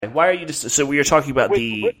Why are you just so we are talking about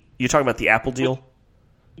you're talking about the Apple deal?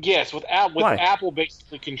 Yes, with Apple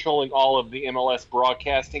basically controlling all of the MLS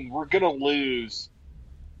broadcasting, we're going to lose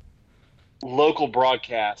local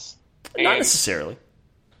broadcasts. Not necessarily.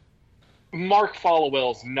 Mark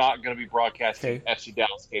Followell's not going to be broadcasting FC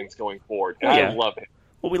Dallas games going forward, and I love it.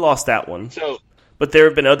 Well, we lost that one. So, but there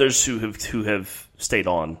have been others who have stayed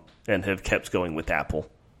on and have kept going with Apple.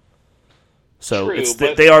 So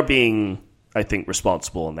they are being, I think,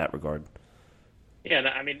 responsible in that regard. Yeah,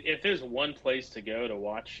 I mean, if there's one place to go to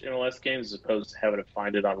watch MLS games as opposed to having to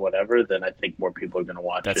find it on whatever, then I think more people are going to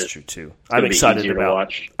watch it. That's true too. I'm excited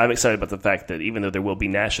about the fact that even though there will be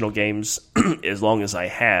national games, as long as I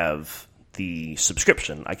have the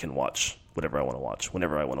subscription, I can watch whatever I want to watch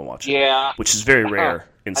whenever I want to watch it. Yeah, which is very rare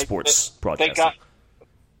in sports broadcasting.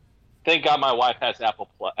 Thank God my wife has Apple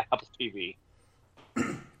TV.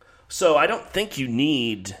 So I don't think you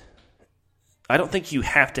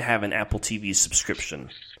have to have an Apple TV subscription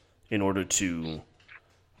in order to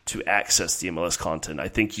access the MLS content. I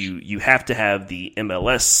think you have to have the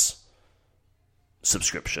MLS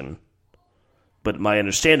subscription. But my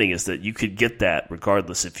understanding is that you could get that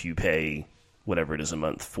regardless if you pay whatever it is a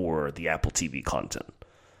month for the Apple TV content.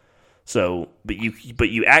 So, but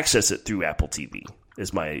you access it through Apple TV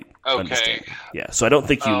is my understanding. Yeah, so I don't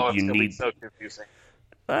think you need. So confusing.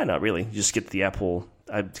 Not really. You just get the Apple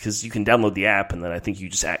because you can download the app, and then I think you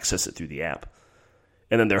just access it through the app.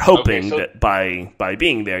 And then they're hoping that by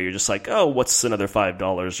being there, you're just like, oh, what's another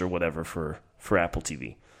 $5 or whatever for Apple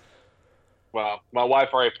TV? Well, my wife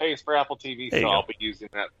already pays for Apple TV, so I'll be using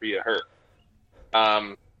that via her.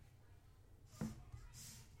 I'm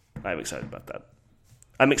excited about that.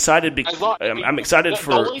 I'm excited because I'm excited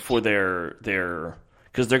for their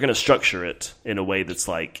because they're going to structure it in a way that's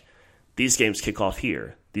like these games kick off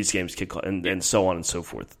here, these games kick off, and so on and so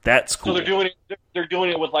forth. That's cool. So they're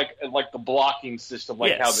doing it with like the blocking system,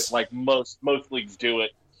 how most leagues do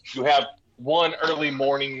it. You have one early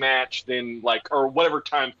morning match, then or whatever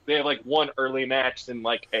time they have one early match, then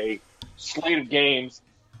a slate of games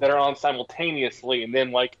that are on simultaneously, and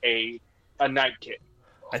then a night kick.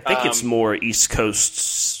 I think it's more East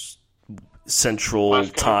Coast Central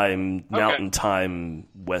Time, Mountain Time,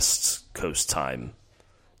 West Coast Time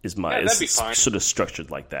is sort of structured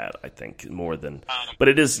like that. I think more than, but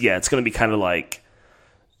it is it's going to be kind of like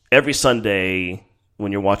every Sunday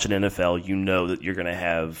when you're watching NFL, you know that you're going to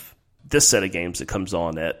have this set of games that comes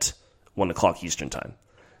on at 1:00 Eastern time.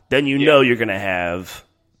 Then know you're going to have,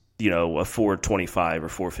 a 4:25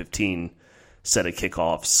 or 4:15 set of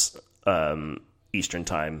kickoffs Eastern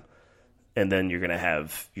time, and then you're going to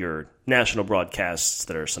have your national broadcasts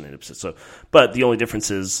that are Sunday to So, but the only difference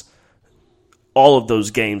is all of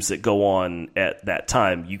those games that go on at that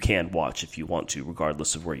time you can watch if you want to,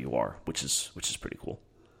 regardless of where you are, which is pretty cool.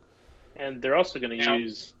 And they're also going to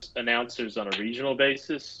use announcers on a regional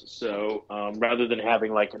basis. So rather than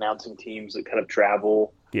having announcing teams that kind of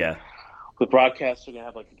travel, with broadcasts, they're going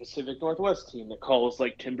to have a Pacific Northwest team that calls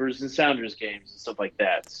Timbers and Sounders games and stuff like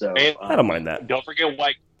that. So I don't mind that. Don't forget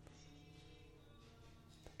White.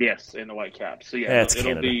 Yes, and the Whitecaps. So it's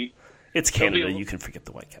Canada. It's Canada. You can forget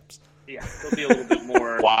the Whitecaps. Yeah, it'll be a little bit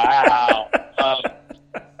more. Wow.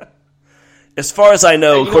 As far as I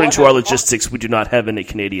know, according to our logistics, we do not have any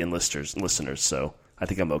Canadian listeners, so I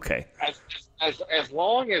think I'm okay. As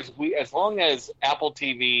long as Apple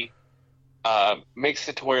TV makes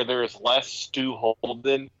it to where there is less Stu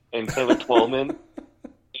Holden and Taylor Twellman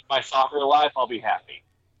in my soccer life, I'll be happy.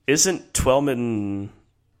 Isn't Twellman?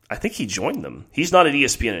 I think he joined them. He's not at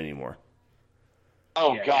ESPN anymore.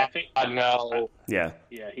 Oh God, no. Yeah,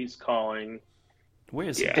 he's calling. Where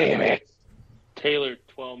is he? Damn it. Taylor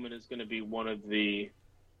Twellman is going to be one of the.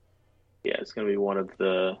 Yeah, it's going to be one of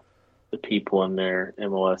the people in their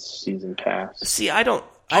MLS season pass. See, I don't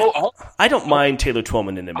mind Taylor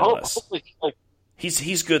Twellman in MLS.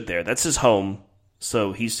 He's good there. That's his home,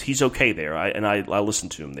 so he's okay there. I listen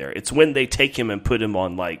to him there. It's when they take him and put him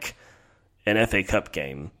on an FA Cup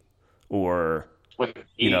game or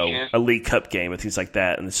a League Cup game and things like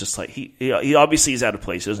that, and it's just he obviously is out of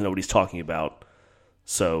place. He doesn't know what he's talking about,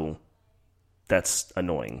 so that's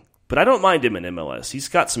annoying. But I don't mind him in MLS. He's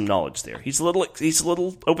got some knowledge there. He's a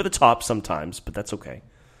little over the top sometimes, but that's okay.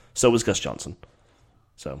 So was Gus Johnson.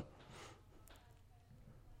 So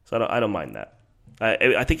I don't mind that.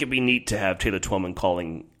 I think it'd be neat to have Taylor Twellman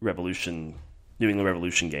calling New England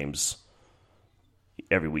Revolution games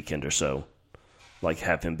every weekend or so.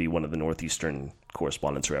 Have him be one of the Northeastern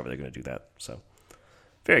correspondents or wherever they're going to do that. So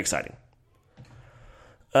very exciting.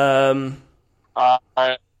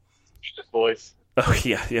 Boys. Oh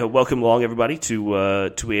yeah. Welcome along everybody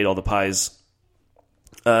to We Ate All the Pies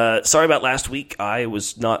Sorry about last week. I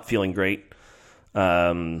was not feeling great.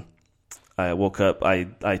 I woke up.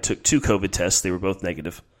 I took 2 COVID tests. They were both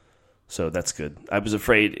negative. So that's good. I was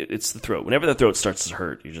afraid it's the throat. Whenever the throat starts to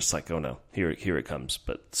hurt, you're just like, oh no, here it comes.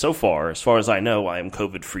 But so far, as far as I know, I am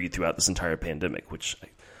COVID-free throughout this entire pandemic, which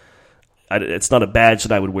it's not a badge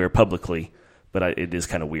that I would wear publicly, but it is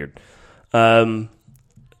kind of weird.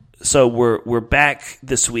 So we're back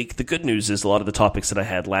this week. The good news is a lot of the topics that I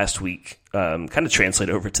had last week kind of translate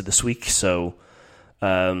over to this week. So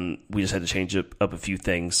we just had to change up a few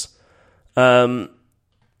things.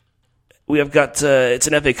 We have got it's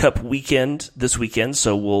an FA Cup weekend this weekend,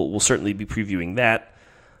 so we'll certainly be previewing that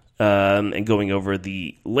and going over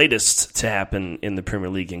the latest to happen in the Premier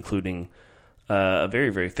League, including a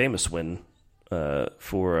very, very famous win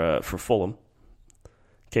for Fulham.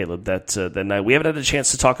 Caleb, that night we haven't had a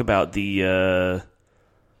chance to talk about the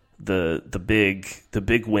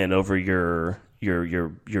big win over your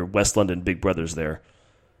West London Big Brothers there,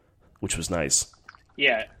 which was nice.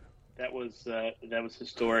 Yeah. That was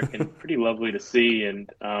historic and pretty lovely to see, and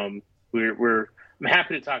I'm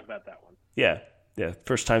happy to talk about that one. Yeah,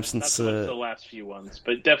 first time since not so much the last few ones,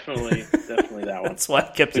 but definitely that one. That's why I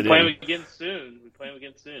kept it in. We play them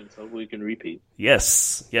again soon, so we can repeat.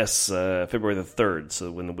 Yes, February the 3rd.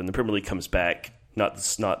 So when the Premier League comes back, not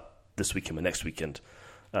this weekend, but next weekend,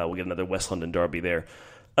 we'll get another West London derby there.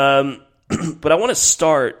 But I want to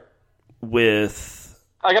start with.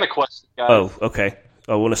 I got a question, guys. Oh, okay.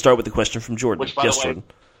 I want to start with the question from Jordan. Which, by the way, Jordan.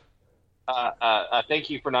 Thank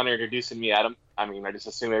you for not introducing me, Adam. I mean, I just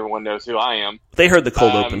assume everyone knows who I am. They heard the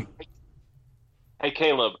cold open. Hey,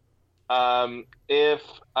 Caleb. If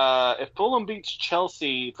Fulham beats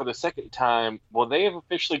Chelsea for the second time, will they have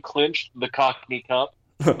officially clinched the Cockney Cup?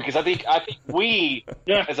 Because I think we,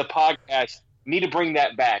 as a podcast, need to bring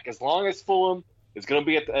that back. As long as Fulham is going to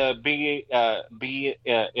be in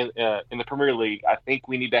the Premier League, I think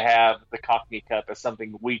we need to have the Cockney Cup as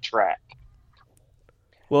something we track.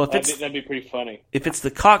 Well, that'd be pretty funny. If it's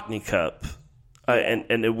the Cockney Cup, at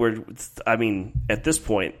this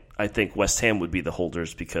point, I think West Ham would be the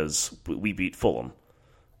holders because we beat Fulham.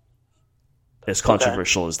 As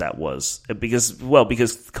controversial as that was, because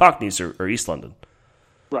Cockneys are East London,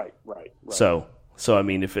 right. So I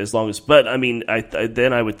mean,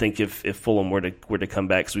 then I would think if Fulham were to come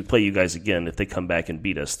back, because we play you guys again, if they come back and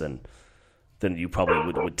beat us, then you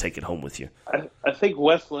probably would take it home with you. I think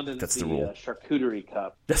West London's That's the rule. Charcuterie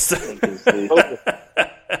Cup. Is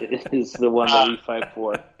the one that we fight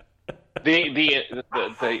for.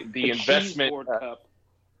 The investment cup.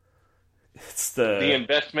 It's the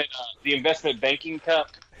investment banking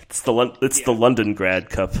cup. It's the London Grad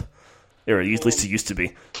Cup, or at least it used to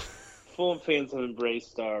be. Fulham fans have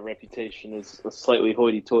embraced our reputation as slightly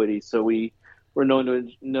hoity-toity, so we're known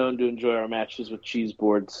to enjoy our matches with cheese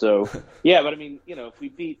boards. So yeah, but I mean, if we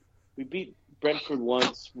beat Brentford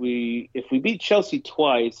once, if we beat Chelsea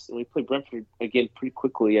twice, and we play Brentford again pretty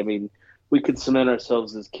quickly, I mean, we could cement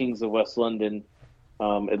ourselves as kings of West London,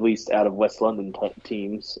 at least out of West London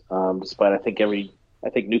teams. Despite I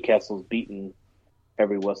think Newcastle's beaten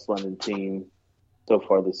every West London team so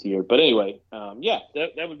far this year. But anyway,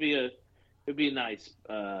 that would be nice.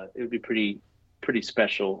 It would be pretty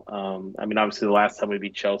special. I mean, obviously, the last time we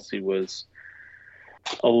beat Chelsea was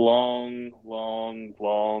a long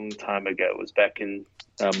time ago. It was back in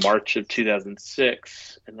March of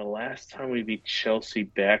 2006, and the last time we beat Chelsea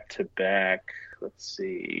back to back, let's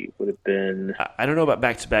see, would have been. I don't know about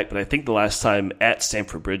back to back, but I think the last time at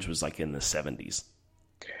Stamford Bridge was like in the 70s.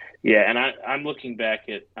 Yeah, and I'm looking back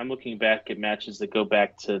at matches that go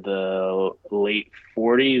back to the late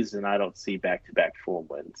 40s, and I don't see back-to-back Fulham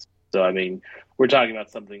wins. So I mean, we're talking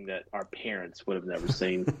about something that our parents would have never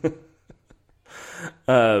seen.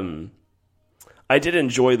 I did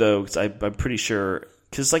enjoy though, because I'm pretty sure,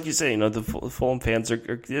 because like you say, the Fulham fans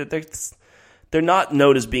they're not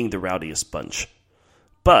known as being the rowdiest bunch,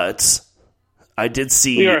 but I did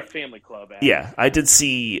see we are a family club. Adam. Yeah, I did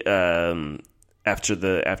see. After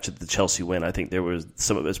the Chelsea win, I think there was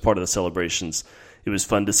as part of the celebrations. It was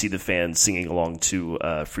fun to see the fans singing along to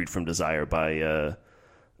 "Freed from Desire" by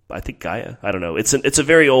I think Gaia. I don't know. It's a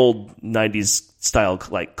very old '90s style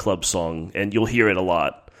like club song, and you'll hear it a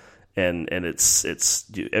lot. And it's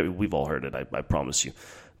we've all heard it. I promise you.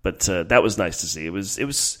 But that was nice to see. It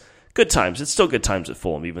was good times. It's still good times at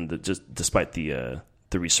Fulham, even despite the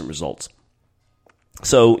recent results.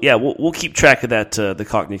 So yeah, we'll keep track of that. The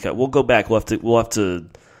Cockney Cup. We'll go back. We'll have to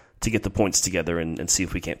get the points together and see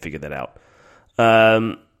if we can't figure that out.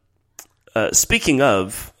 Speaking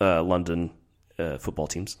of London football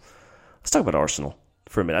teams, let's talk about Arsenal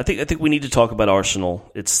for a minute. I think we need to talk about Arsenal.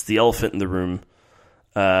 It's the elephant in the room.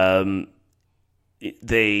 They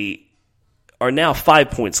are now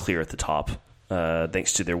 5 points clear at the top,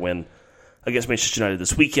 thanks to their win against Manchester United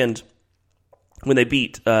this weekend. When they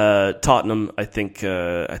beat Tottenham, I think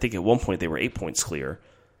at one point they were 8 points clear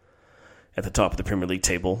at the top of the Premier League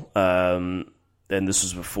table. And this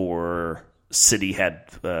was before City had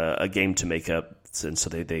a game to make up, and so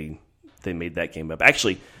they made that game up.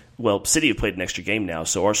 Actually, well, City have played an extra game now,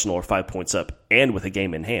 so Arsenal are 5 points up and with a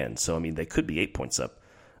game in hand. So, I mean, they could be 8 points up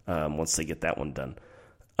once they get that one done.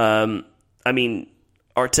 I mean,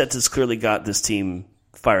 Arteta's clearly got this team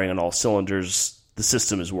firing on all cylinders. The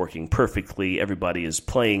system is working perfectly. Everybody is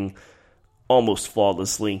playing almost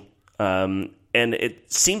flawlessly. And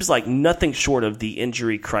it seems like nothing short of the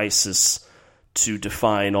injury crisis to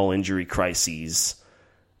define all injury crises.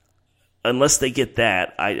 Unless they get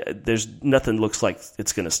that, there's nothing looks like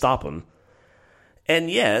it's going to stop them. And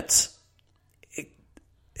yet,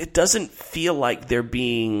 it doesn't feel like they're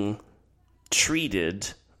being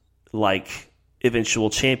treated like eventual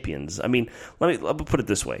champions. I mean, let me put it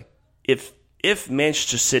this way: if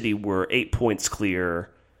Manchester City were 8 points clear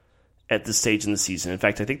at this stage in the season, in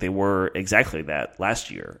fact, I think they were exactly that last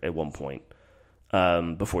year at one point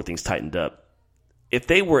before things tightened up. If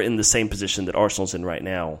they were in the same position that Arsenal's in right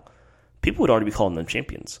now, people would already be calling them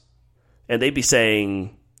champions, and they'd be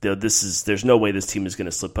saying, "There's no way this team is going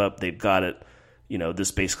to slip up. They've got it.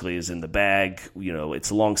 This basically is in the bag. It's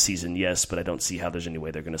a long season, yes, but I don't see how there's any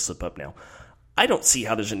way they're going to slip up now." I don't see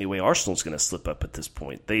how there's any way Arsenal's going to slip up at this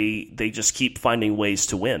point. They just keep finding ways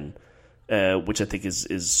to win, which I think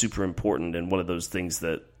is super important, and one of those things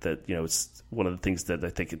that it's one of the things that I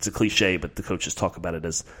think it's a cliche, but the coaches talk about it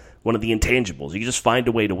as one of the intangibles. You just find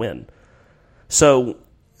a way to win. So,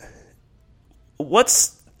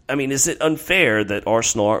 is it unfair that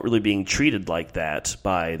Arsenal aren't really being treated like that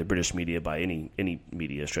by the British media, by any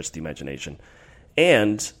media stretch of the imagination?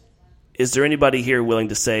 And is there anybody here willing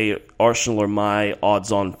to say Arsenal are my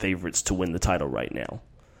odds-on favorites to win the title right now,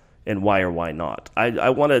 and why or why not? I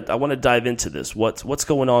want to dive into this. What's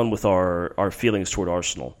going on with our feelings toward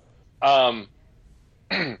Arsenal? So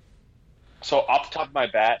off the top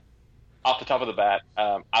of the bat,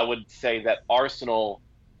 I would say that Arsenal,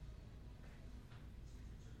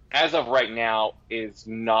 as of right now, is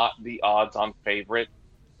not the odds-on favorite.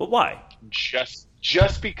 But why? Just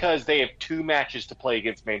because they have 2 matches to play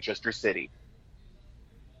against Manchester City.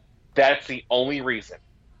 That's the only reason.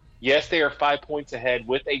 Yes, they are 5 points ahead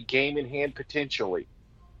with a game in hand potentially,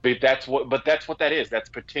 but that's what that is. That's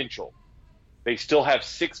potential. They still have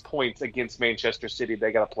 6 points against Manchester City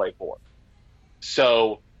they got to play for.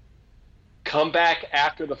 So, come back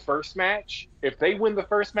after the first match. If they win the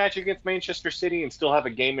first match against Manchester City and still have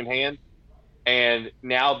a game in hand, and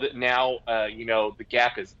now the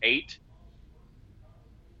gap is 8.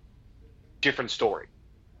 Different story.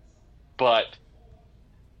 But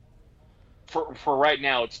for right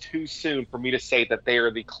now, it's too soon for me to say that they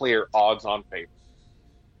are the clear odds-on favorite.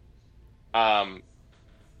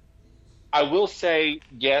 I will say,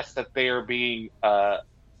 yes, that they are being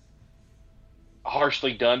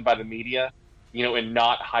harshly done by the media, in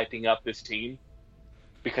not hyping up this team,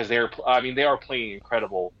 because they are playing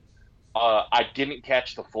incredible. I didn't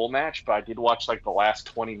catch the full match, but I did watch the last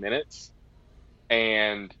 20 minutes,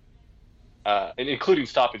 and including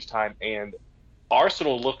stoppage time, and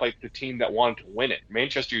Arsenal looked like the team that wanted to win it.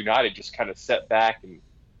 Manchester United just kind of sat back and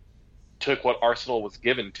took what Arsenal was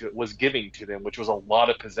giving to them, which was a lot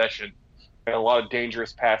of possession and a lot of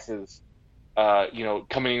dangerous passes,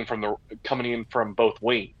 coming in from both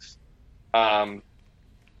wings. I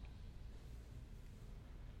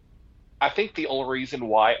think the only reason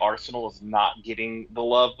why Arsenal is not getting the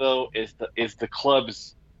love, though, is the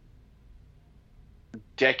club's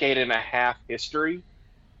decade and a half history,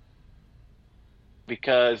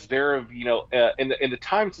 because they're in the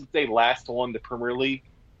time since they last won the Premier League,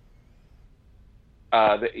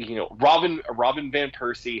 Robin van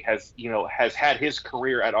Persie has had his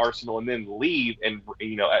career at Arsenal and then leave and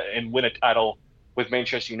win a title with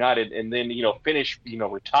Manchester United and then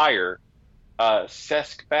retire.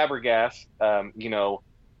 Cesc Fabregas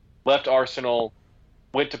left Arsenal,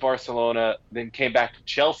 went to Barcelona, then came back to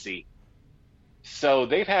Chelsea. So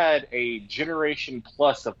they've had a generation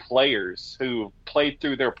plus of players who played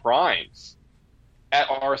through their primes at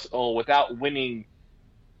Arsenal without winning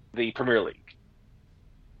the Premier League.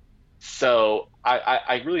 So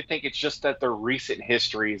I really think it's just that their recent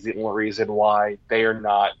history is the only reason why they are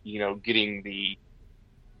not, getting the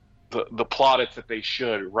plaudits that they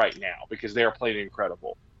should right now, because they are playing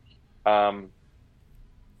incredible. I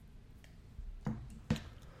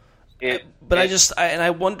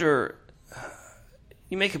wonder,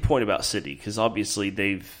 you make a point about City, because obviously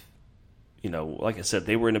they've, like I said,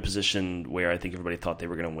 they were in a position where I think everybody thought they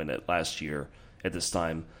were going to win it last year at this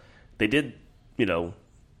time. They did,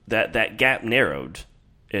 that gap narrowed,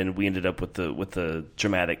 and we ended up with the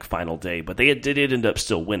dramatic final day. But they did end up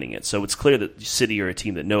still winning it. So it's clear that City are a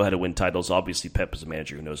team that know how to win titles. Obviously, Pep is a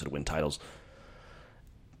manager who knows how to win titles.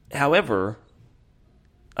 However,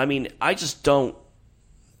 I mean, I just don't.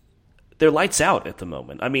 They're lights out at the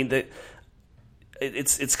moment. I mean,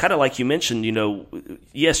 it's kind of like you mentioned.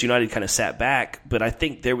 Yes, United kind of sat back, but I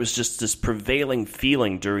think there was just this prevailing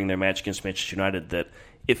feeling during their match against Manchester United that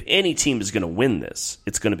if any team is going to win this,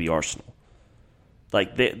 it's going to be Arsenal.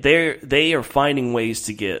 Like they are finding ways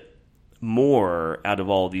to get more out of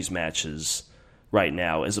all of these matches right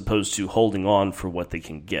now, as opposed to holding on for what they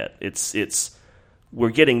can get. It's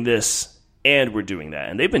we're getting this and we're doing that,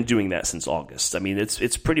 and they've been doing that since August. I mean,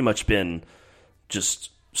 it's pretty much been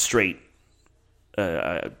just straight.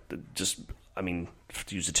 To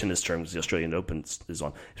use a tennis term, because the Australian Open is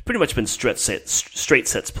on. It's pretty much been straight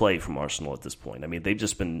sets play from Arsenal at this point. I mean, they've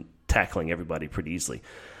just been tackling everybody pretty easily.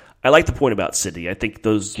 I like the point about City. I think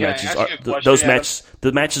the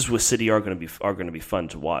matches with City are going to be fun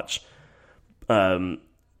to watch.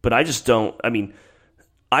 But I just don't. I mean,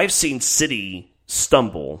 I've seen City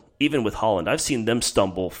stumble, even with Haaland. I've seen them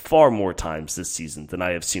stumble far more times this season than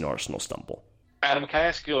I have seen Arsenal stumble. Adam, can I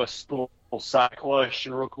ask you a little side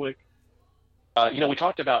question real quick? We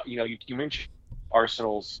talked about, you mentioned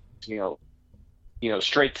Arsenal's,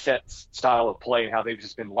 straight sets style of play and how they've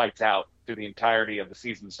just been lights out through the entirety of the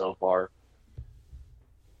season so far.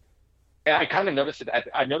 And I kind of noticed it.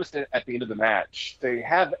 I noticed it at the end of the match. They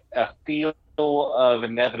have a feel of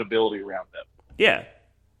inevitability around them. Yeah.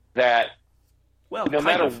 That, no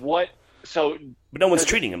matter what. So, but no one's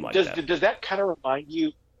treating him like that. Does that kind of remind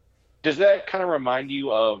you? Does that kind of remind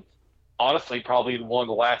you of, honestly, probably one of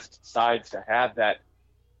the last sides to have that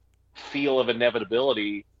feel of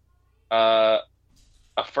inevitability? A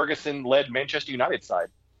Ferguson-led Manchester United side.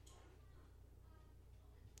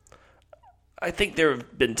 I think there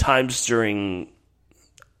have been times in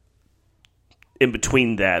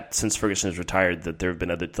between that, since Ferguson has retired, that there have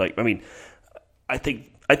been other, I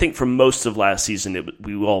think for most of last season,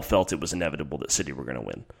 we all felt it was inevitable that City were going to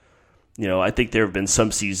win. I think there have been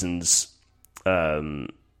some seasons,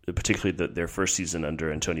 particularly their first season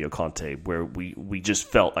under Antonio Conte, where we just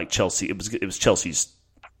felt like Chelsea. It was Chelsea's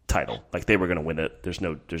title, like they were going to win it. There's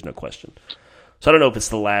no question. So I don't know if it's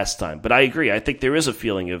the last time, but I agree. I think there is a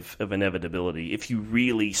feeling of inevitability if you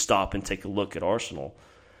really stop and take a look at Arsenal.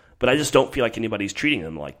 But I just don't feel like anybody's treating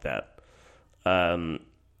them like that. At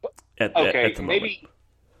the moment. Maybe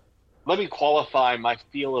let me qualify my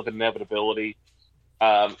feel of inevitability.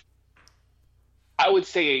 I would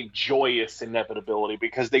say a joyous inevitability,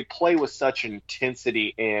 because they play with such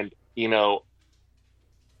intensity and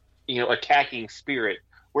attacking spirit.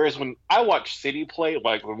 Whereas when I watch City play,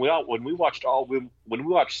 like when we watched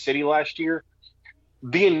City last year,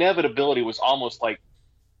 the inevitability was almost like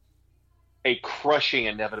a crushing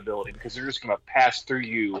inevitability, because they're just going to pass through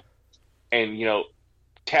you and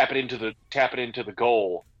tap it into the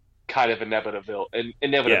goal kind of inevitability.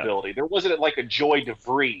 Yeah. There wasn't like a joy de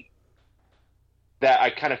vivre that I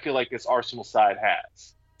kind of feel like this Arsenal side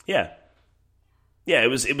has. Yeah. It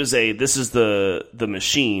was this is the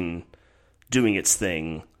machine doing its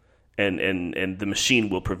thing, and the machine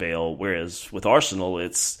will prevail. Whereas with Arsenal,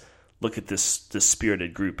 it's look at this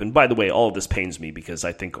spirited group. And by the way, all of this pains me, because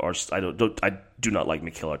I think I do not like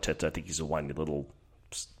Mikel Arteta. I think he's a whiny little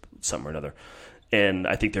something or another, and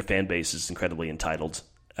I think their fan base is incredibly entitled.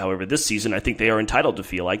 However, this season, I think they are entitled to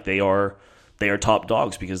feel like they are top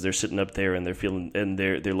dogs, because they're sitting up there and they're feeling and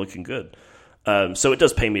they're looking good. So it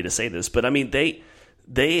does pain me to say this, but I mean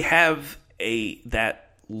they have that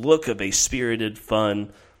look of a spirited,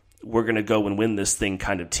 fun, we're going to go and win this thing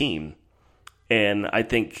kind of team. And I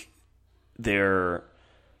think I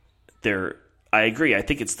agree. I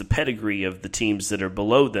think it's the pedigree of the teams that are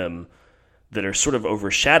below them that are sort of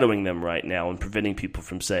overshadowing them right now and preventing people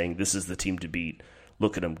from saying this is the team to beat.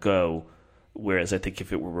 Look at them go. Whereas I think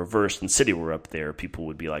if it were reversed and City were up there, people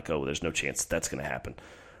would be like, oh, there's no chance that's going to happen.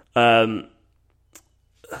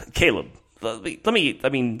 Caleb, let me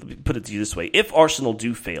put it to you this way. If Arsenal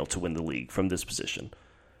do fail to win the league from this position,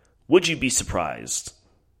 would you be surprised?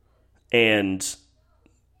 And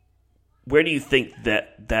where do you think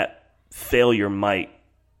that failure might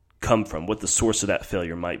come from? What the source of that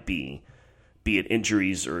failure might be it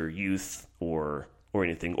injuries or youth or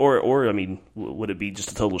anything? Or I mean, would it be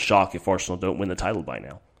just a total shock if Arsenal don't win the title by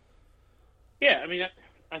now? Yeah, I mean,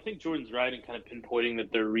 I think Jordan's right in kind of pinpointing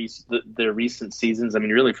that their recent seasons, I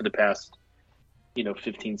mean, really for the past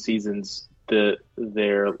 15 seasons,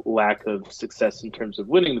 their lack of success in terms of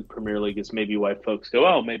winning the Premier League is maybe why folks go,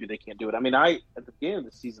 oh, maybe they can't do it. I mean, at the beginning of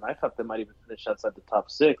the season, I thought they might even finish outside the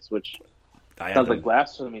top 6, which sounds like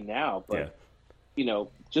blasphemy now. But,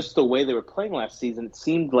 just the way they were playing last season, it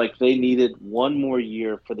seemed like they needed one more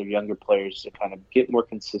year for their younger players to kind of get more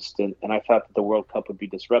consistent. And I thought that the World Cup would be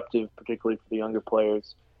disruptive, particularly for the younger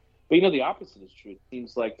players. But, the opposite is true. It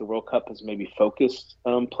seems like the World Cup has maybe focused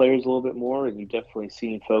players a little bit more, and you've definitely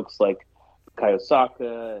seen folks like Bukayo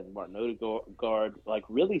Saka and Martin Odegaard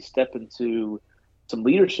really step into some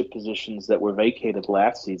leadership positions that were vacated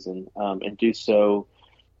last season and do so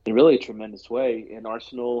in really a tremendous way. And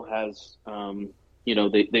Arsenal has,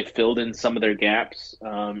 they filled in some of their gaps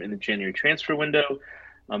in the January transfer window.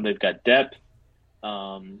 They've got depth.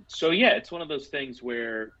 It's one of those things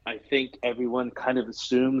where I think everyone kind of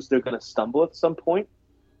assumes they're going to stumble at some point,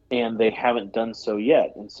 and they haven't done so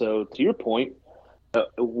yet. And so, to your point,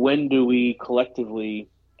 when do we collectively,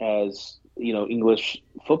 as English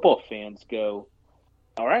football fans, go,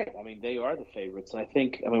 all right, I mean, they are the favorites. And I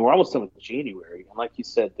think, we're almost done with January. And like you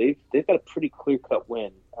said, they've got a pretty clear-cut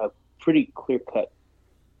win, a pretty clear-cut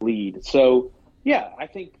lead. So, yeah, I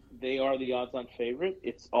think they are the odds-on favorite.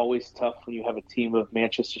 It's always tough when you have a team of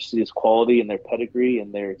Manchester City's quality and their pedigree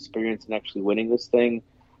and their experience in actually winning this thing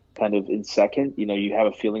kind of in second. You have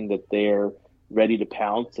a feeling that they're ready to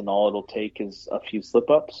pounce, and all it'll take is a few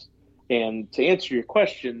slip-ups. And to answer your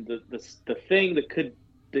question, the thing that could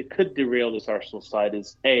derail this Arsenal side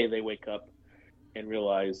is, A, they wake up and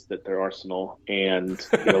realize that they're Arsenal and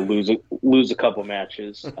lose a couple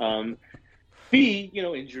matches. B,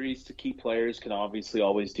 injuries to key players can obviously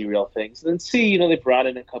always derail things. And then C, they brought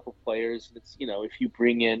in a couple players. And it's, if you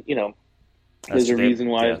bring in, there's a reason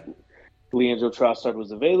why Leandro Trossard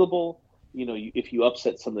was available. If you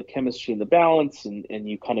upset some of the chemistry and the balance and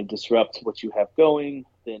you kind of disrupt what you have going,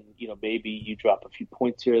 then, maybe you drop a few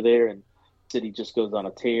points here or there and City just goes on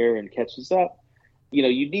a tear and catches up.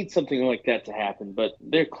 You need something like that to happen, but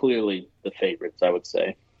they're clearly the favorites, I would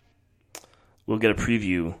say. We'll get a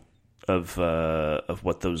preview of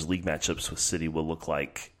what those league matchups with City will look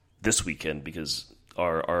like this weekend, because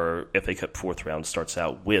our FA Cup fourth round starts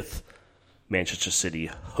out with Manchester City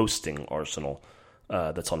hosting Arsenal.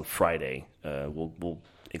 That's on Friday. We'll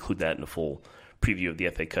include that in a full preview of the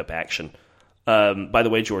FA Cup action. By the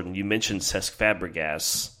way, Jordan, you mentioned Cesc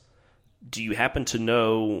Fabregas. Do you happen to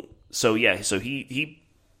know? So he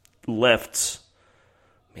left.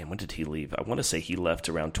 Man, when did he leave? I want to say he left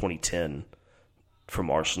around 2010 from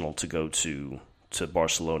Arsenal to go to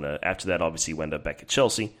Barcelona. After that, obviously, he wound up back at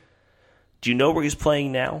Chelsea. Do you know where he's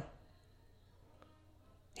playing now?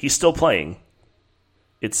 He's still playing.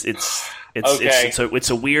 It's a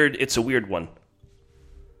weird one.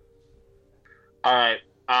 All right,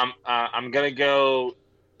 I'm gonna go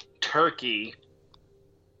Turkey.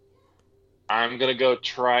 I'm gonna go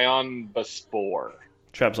Trabzonspor.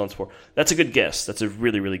 Trabzonspor. That's a good guess. That's a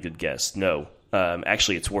really, really good guess. No,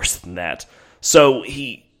 actually, it's worse than that. So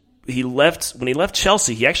he left when he left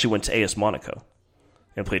Chelsea. He actually went to AS Monaco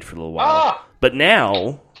and played for a little while. But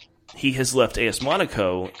now he has left AS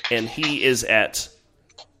Monaco and he is at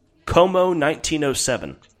Como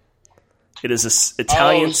 1907. It is an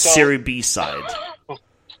Italian Serie B side.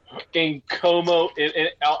 In Como,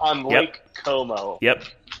 on Lake Como. Yep.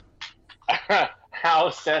 How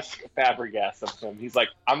Cesc Fabregas of him. He's like,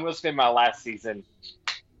 I'm going to spend my last season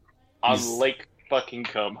on Lake fucking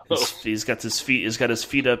Como. He's got his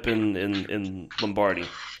feet up in Lombardy.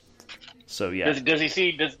 So yeah. Does he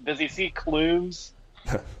see Clunes?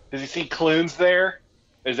 Does he see Clunes there?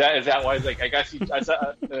 Is that why he's like, I got to see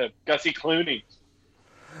Clooney.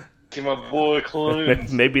 See my boy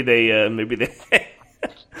Clunes. Maybe they maybe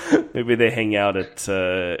they hang out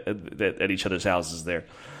at each other's houses there.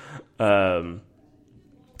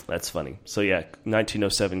 That's funny. So yeah,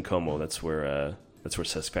 1907 Como. That's where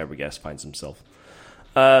Cesc Fabregas finds himself.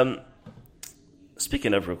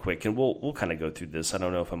 Speaking of, real quick, and we'll kind of go through this. I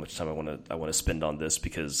don't know how much time I want to spend on this,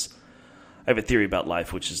 because I have a theory about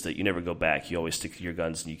life, which is that you never go back. You always stick to your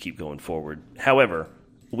guns and you keep going forward. However,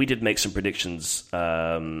 we did make some predictions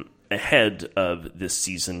ahead of this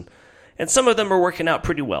season, and some of them are working out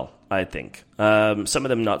pretty well, I think. Some of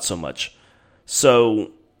them not so much.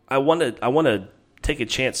 So I want to take a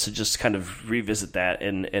chance to just kind of revisit that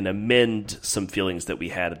and amend some feelings that we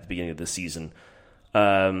had at the beginning of the season.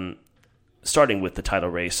 Starting with the title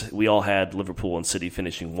race, we all had Liverpool and City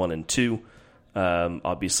finishing 1 and 2.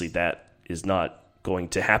 Obviously, that is not going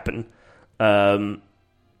to happen. For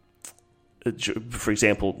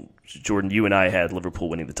example, Jordan, you and I had Liverpool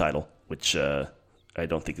winning the title, which I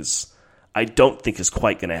don't think is I don't think is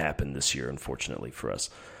quite going to happen this year, unfortunately for us.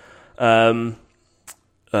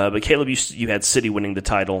 But Caleb, you had City winning the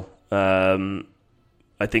title.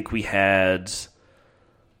 I think we had,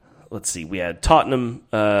 we had Tottenham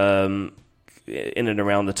in and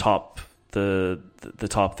around the top, the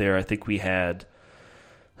top there. I think we had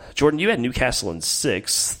Jordan. You had Newcastle in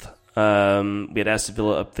 6th. We had Aston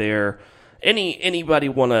Villa up there. Anybody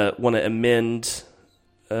want to amend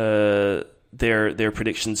their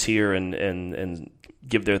predictions here and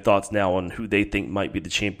give their thoughts now on who they think might be the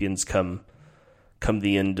champions come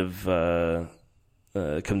the end of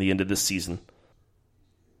this season?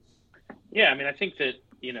 Yeah, I think that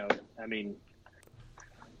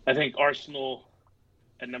I think Arsenal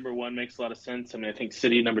at number 1 makes a lot of sense. I think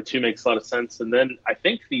City at number 2 makes a lot of sense, and then I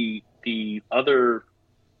think the other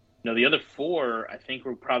 4, I think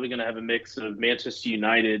we're probably going to have a mix of Manchester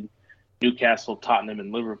United, Newcastle, Tottenham,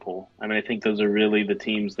 and Liverpool. I think those are really the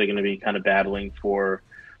teams they're going to be kind of battling for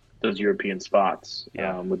those European spots.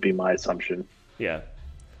 Would be my assumption. Yeah,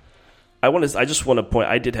 I just want to point.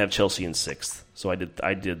 I did have Chelsea in 6th, so I did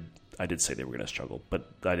say they were going to struggle,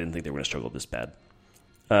 but I didn't think they were going to struggle this bad.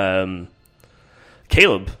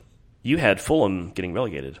 Caleb, you had Fulham getting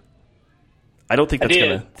relegated. I don't think that's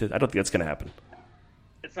going to happen.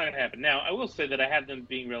 It's not going to happen. Now, I will say that I had them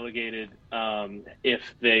being relegated if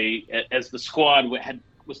they, as the squad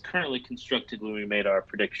was currently constructed when we made our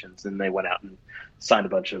predictions, and they went out and signed a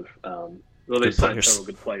bunch of they signed several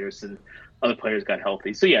good players, and other players got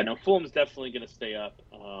healthy. So yeah, no, Fulham's definitely going to stay up.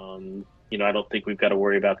 I don't think we've got to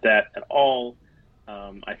worry about that at all.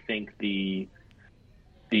 I think the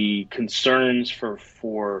concerns for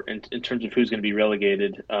in terms of who's going to be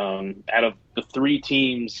relegated, out of the 3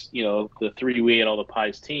 teams, the 3 we had all the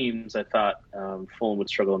pies teams, I thought Fulham would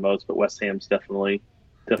struggle the most, but West Ham's definitely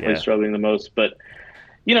struggling the most. But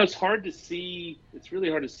it's hard to see. It's really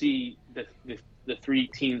hard to see the 3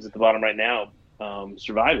 teams at the bottom right now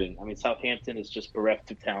surviving. Southampton is just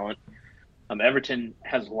bereft of talent. Everton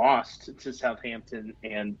has lost to Southampton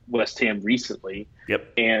and West Ham recently.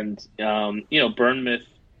 Yep. And Bournemouth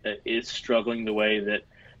is struggling the way that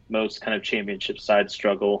most kind of championship sides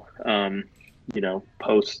struggle,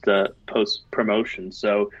 post promotion.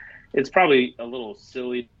 So it's probably a little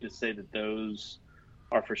silly to say that those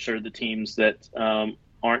are for sure the teams that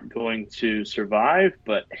aren't going to survive.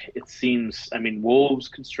 But it seems, Wolves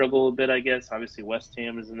could struggle a bit, I guess. Obviously, West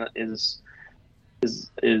Ham is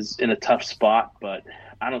in a tough spot, but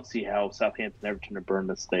I don't see how Southampton, Everton, or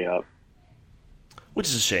Bournemouth stay up. Which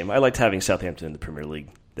is a shame. I liked having Southampton in the Premier League.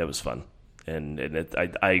 That was fun, and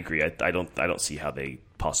I agree. I don't see how they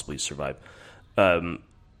possibly survive.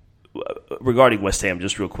 Regarding West Ham,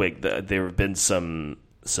 just real quick, there have been some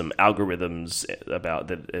algorithms about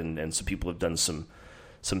that, and some people have done some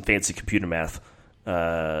fancy computer math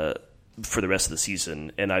for the rest of the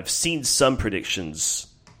season, and I've seen some predictions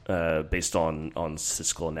based on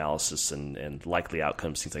statistical analysis and likely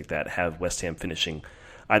outcomes, things like that, have West Ham finishing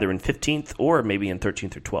either in 15th or maybe in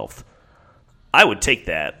 13th or 12th. I would take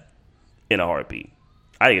that in a heartbeat.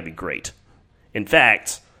 I think it'd be great. In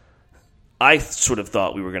fact, I sort of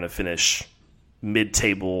thought we were going to finish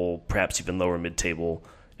mid-table, perhaps even lower mid-table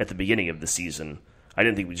at the beginning of the season. I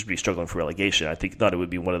didn't think we'd just be struggling for relegation. I thought it would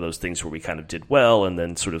be one of those things where we kind of did well and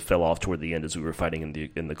then sort of fell off toward the end as we were fighting in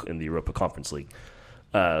the Europa Conference League.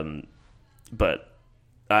 But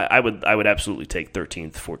I would absolutely take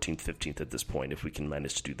 13th, 14th, 15th at this point if we can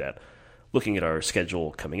manage to do that. Looking at our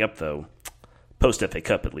schedule coming up, though, post FA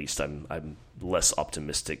Cup at least, I'm less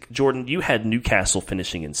optimistic. Jordan, you had Newcastle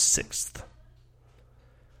finishing in 6th.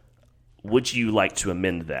 Would you like to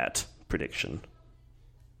amend that prediction?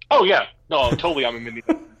 Oh yeah, no, totally. I'm amending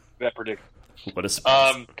that prediction. What a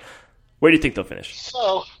surprise! Where do you think they'll finish?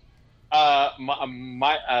 So, I'm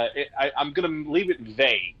going to leave it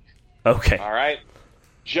vague. Okay. All right.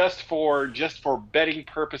 Just for betting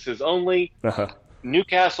purposes only. Uh-huh.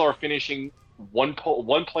 Newcastle are finishing one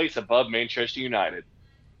place above Manchester United.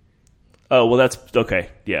 Oh well, that's okay.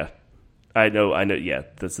 Yeah, I know. Yeah,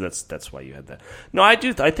 that's why you had that. No, I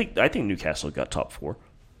do. I think Newcastle got top 4.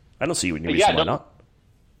 I don't see any reason why not.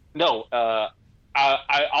 No, I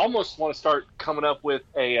almost want to start coming up with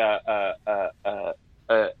a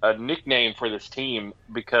nickname for this team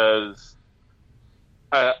because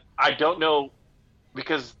I don't know,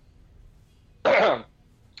 because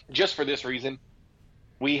just for this reason,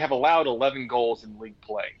 we have allowed 11 goals in league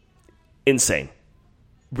play. Insane.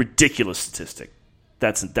 Ridiculous statistic.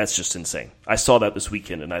 That's just insane. I saw that this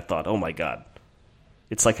weekend and I thought, oh my God.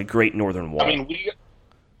 It's like a great northern wall. Yes.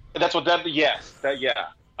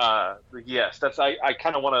 That's I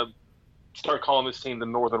kind of want to start calling this team the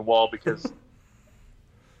Northern Wall because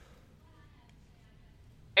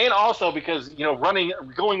And also because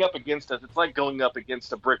going up against us, it's like going up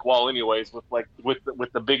against a brick wall, anyways.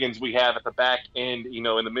 With the big ends we have at the back end, in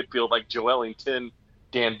the midfield, like Joe Ellington,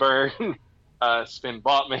 Dan Burn, Sven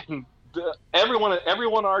Botman. Everyone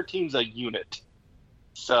on our team's a unit.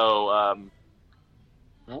 So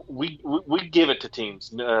we give it to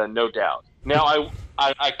teams, no doubt. Now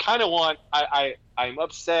I kind of want I'm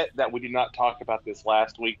upset that we did not talk about this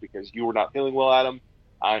last week because you were not feeling well, Adam.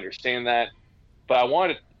 I understand that. But I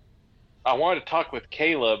wanted to talk with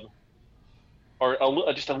Caleb, or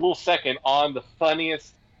just a little second, on the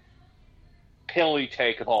funniest penalty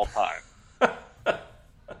take of all time.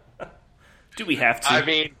 Do we have to? I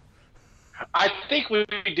mean, I think we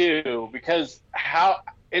do, because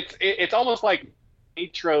it's almost like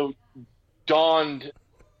Nitro donned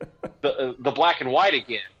the black and white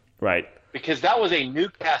again, right? Because that was a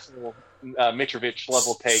Newcastle Mitrovic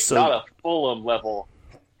level take, not a Fulham level.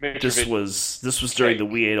 This was during the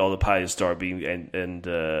We Ate All the Pies derby, and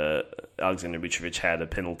Alexander Mitrovic had a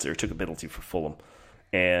penalty, or took a penalty for Fulham,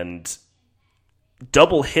 and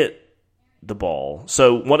double hit the ball.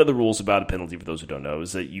 So one of the rules about a penalty, for those who don't know,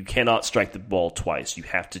 is that you cannot strike the ball twice. You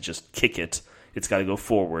have to just kick it. It's got to go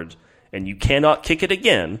forward, and you cannot kick it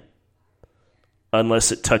again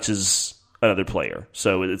unless it touches another player.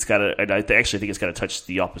 So it's got to. And I actually think it's got to touch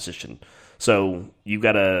the opposition. So you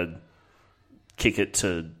got to kick it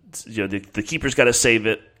to, the keeper's got to save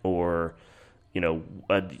it, or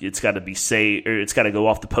it's got to be saved, or it's got to go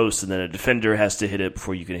off the post, and then a defender has to hit it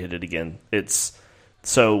before you can hit it again.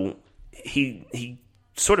 So he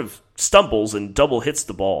sort of stumbles and double hits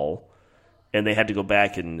the ball, and they had to go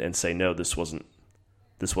back and say, no, this wasn't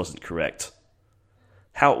correct.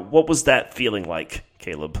 What was that feeling like,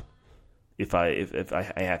 Caleb? If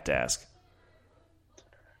I have to ask.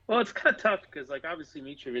 Well, it's kind of tough because, obviously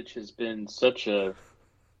Mitrovic has been such a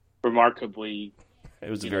remarkably... It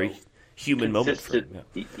was a very human moment for him.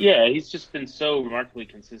 Yeah, he's just been so remarkably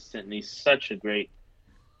consistent, and he's such a great,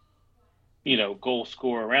 goal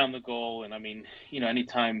scorer around the goal. And,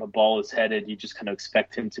 anytime a ball is headed, you just kind of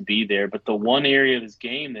expect him to be there. But the one area of his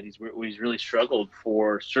game that he's really struggled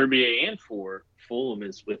for Serbia and for Fulham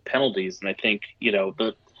is with penalties. And I think,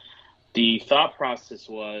 the thought process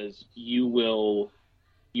was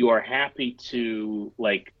you are happy to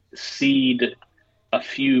cede a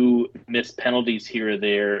few missed penalties here or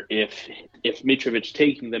there if Mitrovic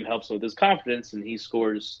taking them helps with his confidence, and he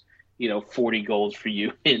scores 40 goals for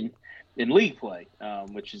you in league play,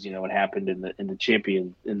 which is what happened in the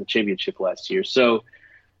championship last year. So,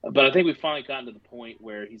 but I think we've finally gotten to the point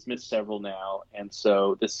where he's missed several now, and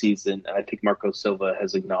so this season, I think Marco Silva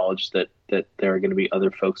has acknowledged that there are going to be other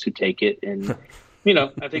folks who take it, and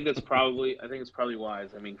I think it's probably wise.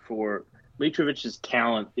 For Mitrovic's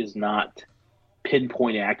talent is not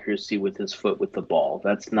pinpoint accuracy with his foot with the ball.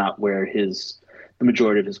 That's not where the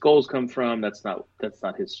majority of his goals come from. That's not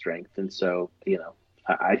his strength. And so,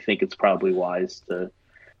 I think it's probably wise to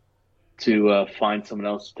find someone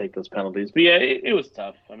else to take those penalties. But yeah, it was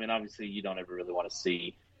tough. Obviously you don't ever really want to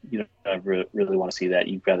see that.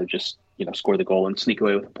 You'd rather just, score the goal and sneak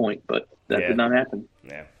away with a point, but that did not happen.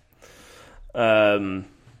 Yeah.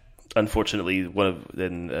 Unfortunately, one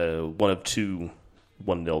of two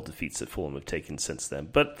 1-0 defeats that Fulham have taken since then.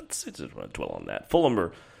 But I don't want to dwell on that.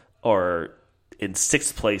 Fulham are in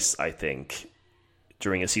 6th place, I think,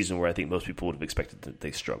 during a season where I think most people would have expected that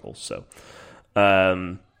they struggle. So,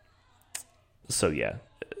 yeah,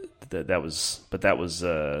 that was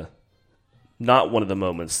not one of the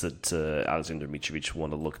moments that Alexander Mitrovic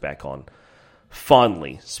want to look back on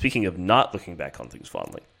fondly. Speaking of not looking back on things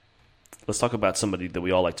fondly, let's talk about somebody that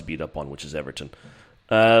we all like to beat up on, which is Everton.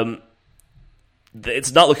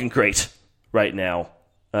 It's not looking great right now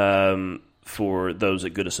for those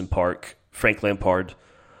at Goodison Park. Frank Lampard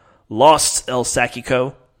lost El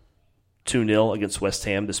Sacico 2-0 against West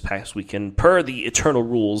Ham this past weekend, per the eternal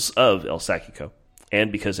rules of El Sacico, and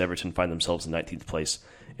because Everton find themselves in 19th place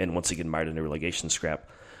and once again mired in a relegation scrap.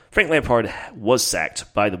 Frank Lampard was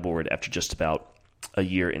sacked by the board after just about a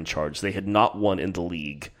year in charge. They had not won in the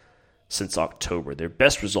league since October. Their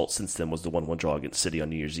best result since then was the 1-1 draw against City on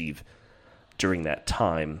New Year's Eve during that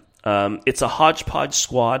time. It's a hodgepodge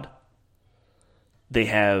squad. They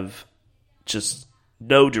have just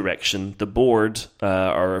no direction. The board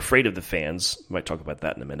are afraid of the fans. We might talk about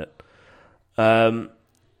that in a minute.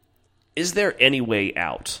 Is there any way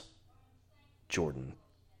out, Jordan?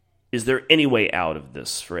 Is there any way out of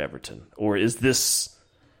this for Everton? Or is this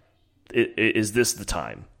the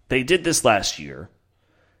time? They did this last year.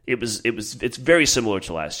 It's very similar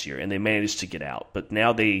to last year, and they managed to get out. But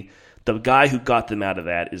now the guy who got them out of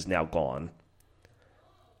that is now gone.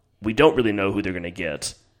 We don't really know who they're going to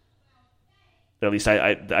get. At least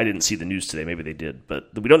I didn't see the news today. Maybe they did, but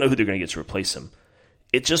we don't know who they're going to get to replace him.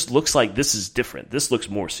 It just looks like this is different. This looks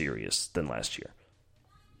more serious than last year.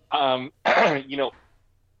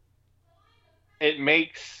 It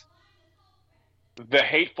makes the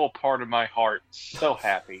hateful part of my heart so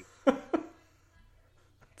happy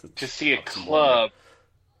to see a club.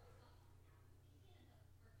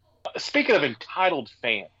 Speaking of entitled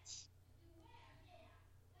fans,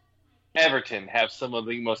 Everton have some of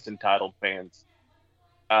the most entitled fans,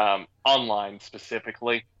 online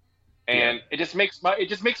specifically, and it just makes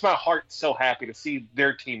my heart so happy to see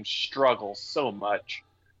their team struggle so much,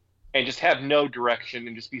 and just have no direction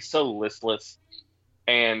and just be so listless.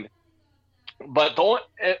 But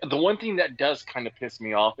the one thing that does kind of piss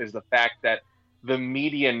me off is the fact that the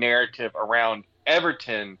media narrative around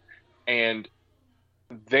Everton and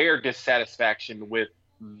their dissatisfaction with,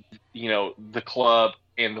 the club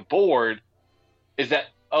and the board is that,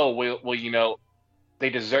 they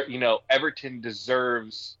deserve, Everton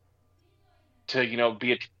deserves to,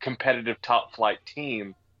 be a competitive top flight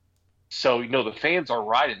team. So, the fans are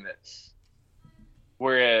right in this.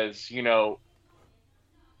 Whereas,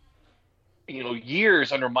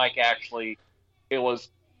 years under Mike Ashley, it was,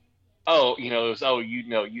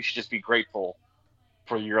 you should just be grateful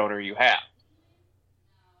for your owner you have.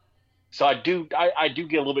 So I do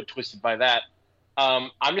get a little bit twisted by that.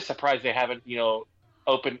 I'm just surprised they haven't,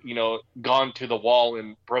 gone to the wall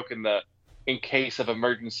and broken the, in case of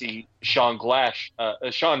emergency, Sean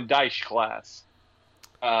Dyche glass.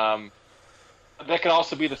 That could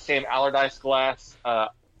also be the Sam Allardyce glass. I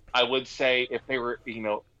would say if they were,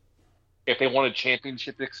 if they wanted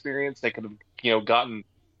championship experience, they could have, gotten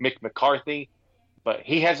Mick McCarthy, but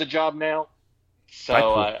he has a job now.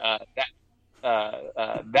 So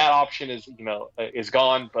that option is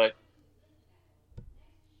gone, but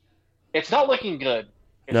it's not looking good.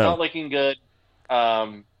 It's not looking good.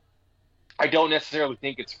 I don't necessarily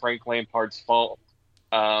think it's Frank Lampard's fault.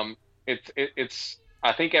 It's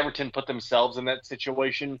I think Everton put themselves in that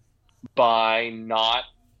situation by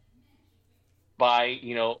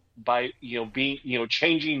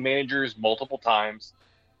changing managers multiple times,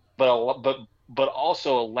 but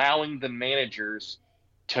also allowing the managers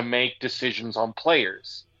to make decisions on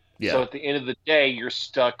players. Yeah. So at the end of the day, you're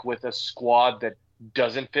stuck with a squad that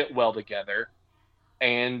doesn't fit well together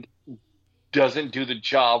and doesn't do the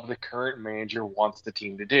job the current manager wants the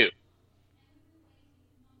team to do.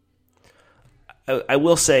 I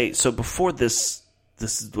will say, so before this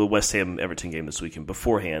is the West Ham Everton game this weekend.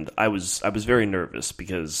 Beforehand, I was very nervous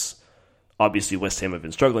because obviously West Ham have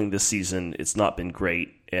been struggling this season. It's not been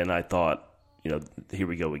great, and I thought, here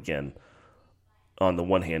we go again. On the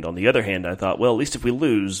one hand, on the other hand, I thought, well, at least if we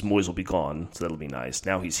lose, Moyes will be gone, so that'll be nice.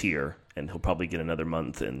 Now he's here, and he'll probably get another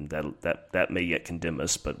month, and that may yet condemn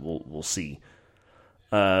us, but we'll see.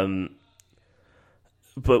 But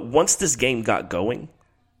once this game got going,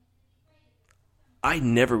 I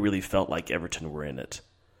never really felt like Everton were in it.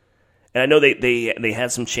 And I know they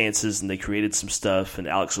had some chances and they created some stuff, and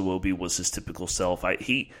Alex Iwobi was his typical self.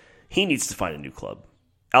 He needs to find a new club.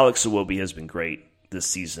 Alex Iwobi has been great this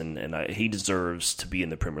season, and he deserves to be in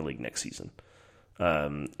the Premier League next season.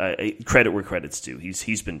 Credit where credit's due.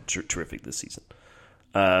 He's been terrific this season.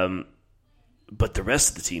 But the rest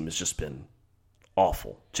of the team has just been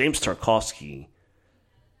awful. James Tarkowski,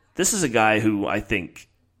 this is a guy who I think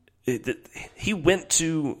he went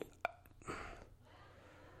to.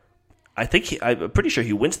 I'm pretty sure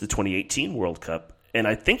he went to the 2018 World Cup, and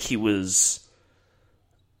I think he was.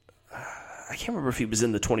 I can't remember if he was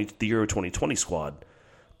in the Euro 2020 squad,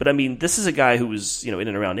 but I mean, this is a guy who was in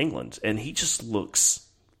and around England, and he just looks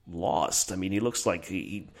lost. I mean, he looks like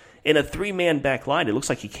he in a 3-man back line. It looks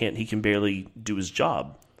like he can barely do his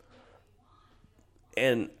job,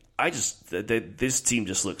 and this team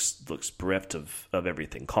just looks bereft of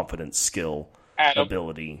everything: confidence, skill,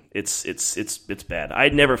 ability. It's bad. I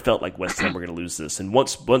never felt like West Ham were going to lose this, and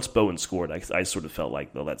once Bowen scored, I sort of felt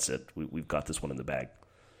like, well, that's it. We've got this one in the bag.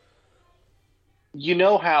 You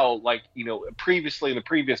know how, previously in the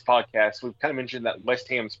previous podcast, we've kind of mentioned that West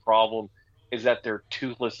Ham's problem is that they're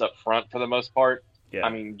toothless up front for the most part. Yeah. I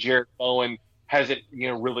mean, Jarrod Bowen hasn't,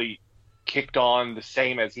 really kicked on the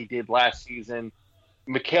same as he did last season.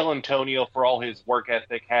 Mikel Antonio, for all his work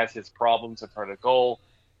ethic, has his problems in front of goal.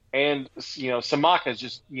 And, Samaka's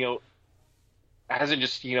just, hasn't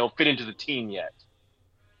just, fit into the team yet.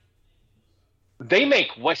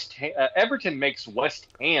 Everton makes West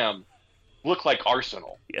Ham look like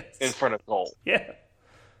Arsenal in front of goal.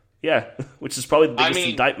 Yeah, which is probably the biggest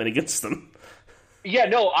indictment against them. Yeah,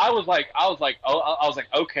 no, I was like,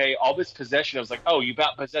 okay, all this possession. I was like, oh, you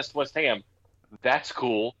about possessed West Ham. That's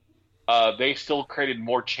cool. they still created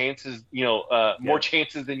more chances, more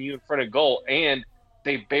chances than you in front of goal, and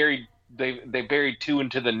they buried 2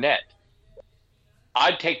 into the net.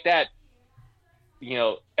 I'd take that,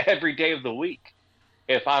 every day of the week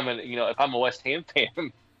if I'm a West Ham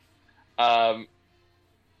fan. I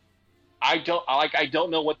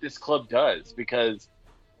don't know what this club does, because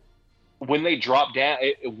when they drop down,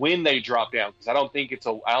 because I don't think it's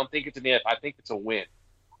an if, I think it's a win.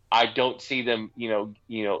 I don't see them,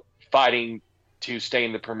 fighting to stay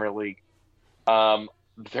in the Premier League.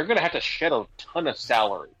 They're going to have to shed a ton of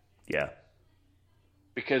salary. Yeah.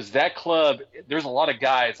 Because that club, there's a lot of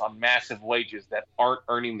guys on massive wages that aren't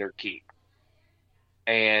earning their keep.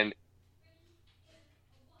 And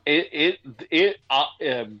if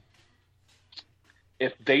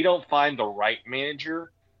they don't find the right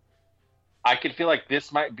manager, I could feel like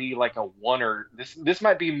this might be like this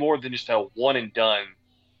might be more than just a one and done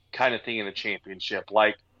kind of thing in the Championship.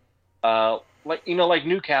 Like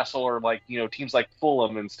Newcastle, or teams like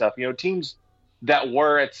Fulham and stuff, teams that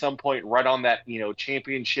were at some point right on that,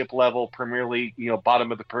 Championship level, Premier League,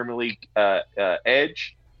 bottom of the Premier League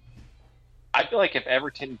edge. I feel like if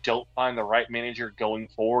Everton don't find the right manager going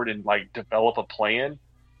forward and develop a plan,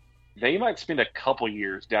 they might spend a couple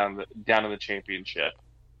years down in the Championship.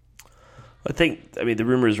 The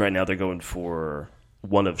rumors right now, they're going for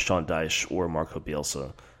one of Sean Dyche or Marco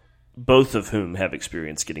Bielsa, both of whom have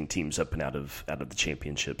experience getting teams up and out of the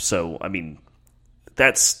Championship. So,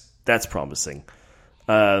 that's promising.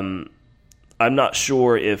 I'm not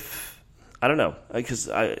sure if, I don't know, because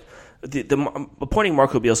appointing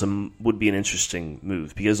Marco Bielsa would be an interesting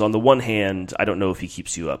move, because on the one hand, I don't know if he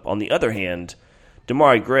keeps you up. On the other hand,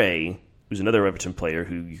 Demarai Gray, who's another Everton player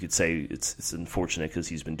who you could say it's unfortunate because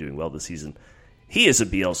he's been doing well this season, he is a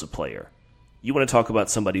Bielsa player. You want to talk about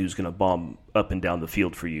somebody who's going to bomb up and down the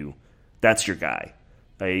field for you, that's your guy.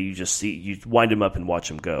 You wind him up and watch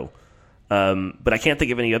him go. But I can't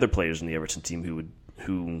think of any other players in the Everton team who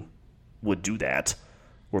would do that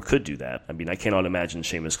or could do that. I cannot imagine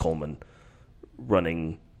Seamus Coleman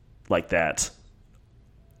running like that,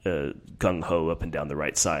 gung-ho up and down the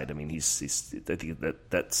right side. I think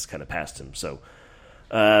that's kind of past him. So,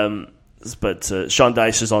 but Sean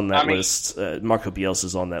Dyche is on that list. Marco Bielsa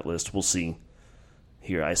is on that list. We'll see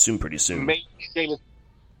here, I assume, pretty soon.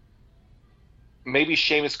 Maybe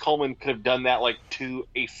Seamus Coleman could have done that 2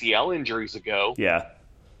 ACL injuries ago. Yeah.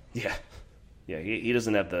 He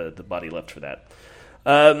doesn't have the body left for that.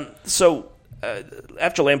 So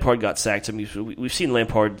after Lampard got sacked, we've seen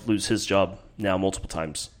Lampard lose his job now multiple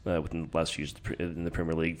times within the last few years in the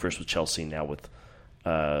Premier League. First with Chelsea, now with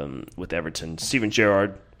Everton. Steven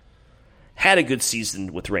Gerrard had a good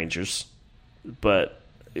season with Rangers, but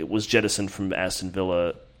it was jettisoned from Aston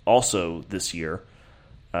Villa also this year.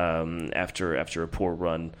 After a poor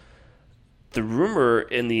run. The rumor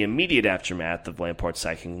in the immediate aftermath of Lampard's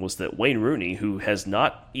sacking was that Wayne Rooney, who has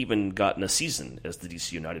not even gotten a season as the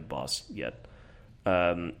DC United boss yet,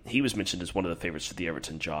 he was mentioned as one of the favorites for the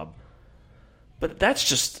Everton job. But that's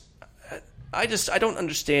just... I don't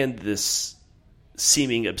understand this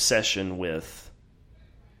seeming obsession with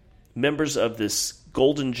members of this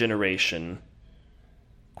golden generation,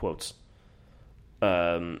 quotes,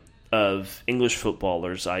 of English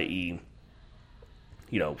footballers, i.e.,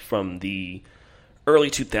 from the early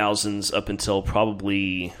 2000s up until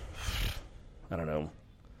probably, I don't know,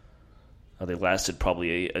 they lasted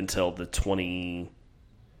probably until the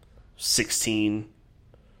 2016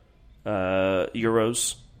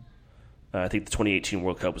 Euros. I think the 2018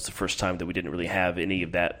 World Cup was the first time that we didn't really have any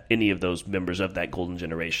of those members of that golden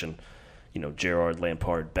generation. Gerrard,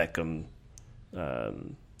 Lampard, Beckham,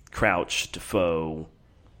 Crouch, Defoe,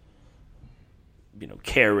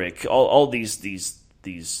 Carrick, all these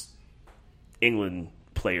England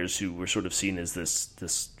players who were sort of seen as this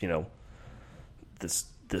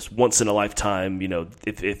once in a lifetime.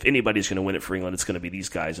 If anybody's going to win it for England, it's going to be these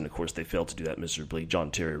guys, and of course they failed to do that miserably.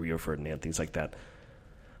 John Terry, Rio Ferdinand, things like that.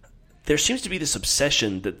 There seems to be this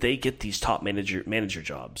obsession that they get these top manager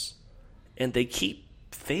jobs, and they keep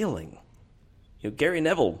failing. Gary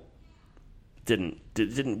Neville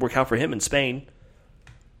didn't work out for him in Spain.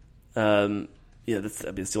 That's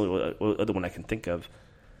the only other one I can think of.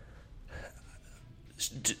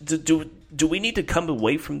 Do we need to come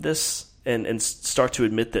away from this and start to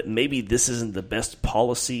admit that maybe this isn't the best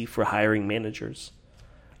policy for hiring managers?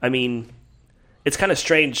 It's kind of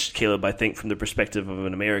strange, Caleb, I think, from the perspective of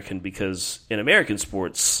an American, because in American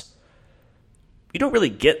sports, you don't really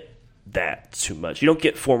get that too much. You don't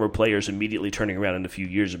get former players immediately turning around in a few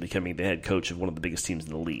years and becoming the head coach of one of the biggest teams in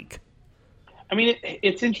the league.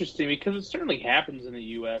 It's interesting because it certainly happens in the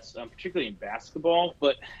U.S., particularly in basketball,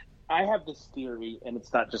 but I have this theory, and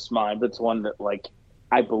it's not just mine, but it's one that like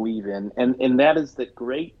I believe in, and that is that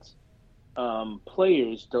great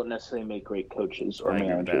players don't necessarily make great coaches or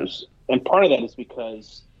managers, and part of that is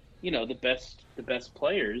because the best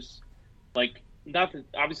players, like, not that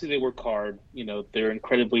obviously they work hard, they're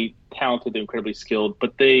incredibly talented, they're incredibly skilled,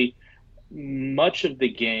 but much of the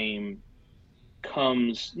game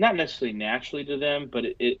comes not necessarily naturally to them, but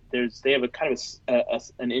they have a kind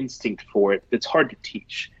of an instinct for it that's hard to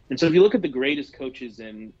teach. And so if you look at the greatest coaches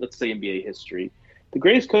in, let's say, NBA history, the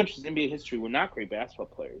greatest coaches in NBA history were not great basketball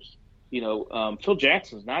players. Phil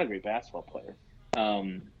Jackson was not a great basketball player.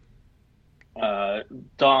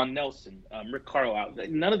 Don Nelson, Rick Carlisle,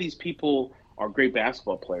 none of these people are great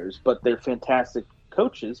basketball players, but they're fantastic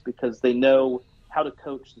coaches because they know how to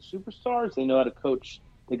coach the superstars. They know how to coach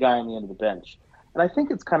the guy on the end of the bench. And I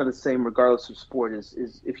think it's kind of the same regardless of sport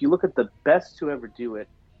is if you look at the best to ever do it,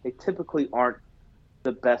 they typically aren't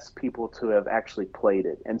the best people to have actually played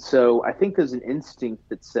it. And so I think there's an instinct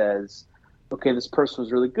that says, okay, this person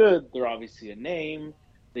was really good. They're obviously a name.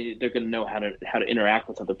 They're going to know how to interact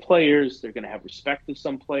with other players. They're going to have respect of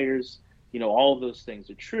some players. All of those things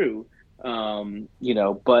are true. But in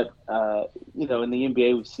the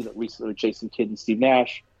NBA, we've seen it recently with Jason Kidd and Steve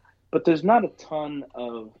Nash. But there's not a ton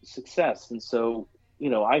of success. And so,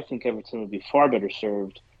 I think Everton would be far better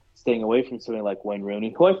served staying away from somebody like Wayne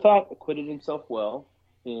Rooney, who I thought acquitted himself well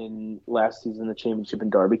in last season, the championship in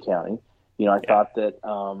Derby County. I thought that,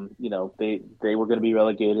 they were going to be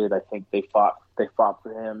relegated. I think they fought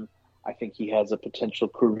for him. I think he has a potential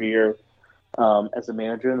career as a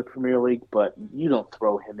manager in the Premier League, but you don't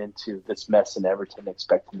throw him into this mess in Everton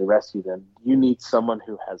expecting to rescue them. You need someone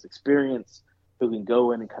who has experience, who can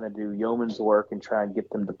go in and kind of do yeoman's work and try and get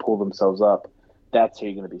them to pull themselves up. That's how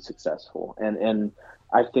you're going to be successful. And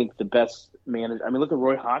I think the best manager, look at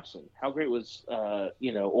Roy Hodgson. How great was, or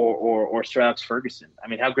Sir Alex Ferguson.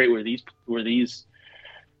 How great were these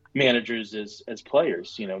managers as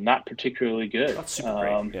players? Not particularly good. Not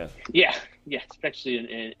super great. Yeah,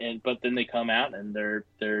 especially but then they come out and they're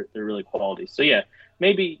really quality. So yeah,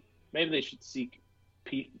 maybe they should seek,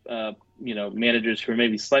 managers who are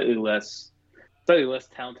maybe slightly less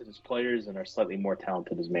talented as players and are slightly more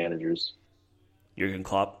talented as managers. Jurgen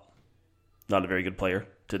Klopp, not a very good player.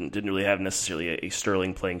 Didn't really have necessarily a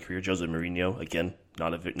sterling playing career. Jose Mourinho, again,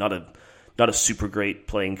 not a super great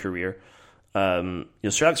playing career. Sir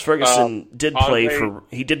Alex Ferguson did play for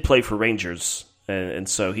Rangers, and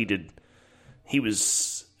so he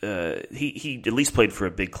at least played for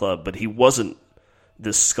a big club, but he wasn't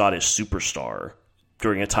this Scottish superstar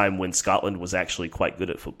during a time when Scotland was actually quite good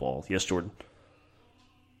at football. Yes, Jordan?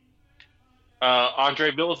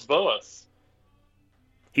 Andre Villas-Boas.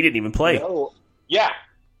 He didn't even play. No. Yeah.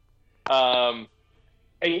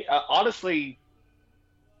 Honestly,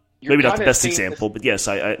 maybe not the best example, but yes,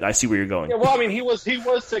 I see where you're going. Yeah, well, he was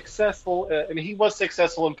successful, and he was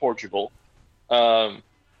successful in Portugal. You're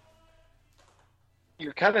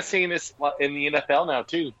kind of seeing this in the NFL now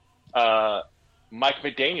too. Mike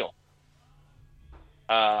McDaniel,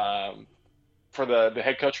 for the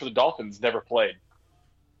head coach for the Dolphins, never played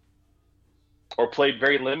or played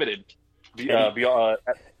very limited.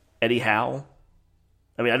 Eddie Howe.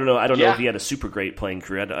 I don't know if he had a super great playing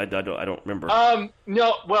career. I don't remember.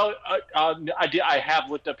 No. Well, I have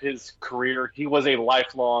looked up his career. He was a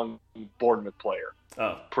lifelong Bournemouth player.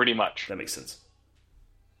 Oh, pretty much. That makes sense.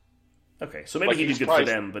 Okay, so maybe he did good for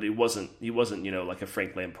them, but he wasn't like a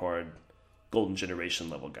Frank Lampard, golden generation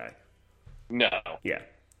level guy. No. Yeah.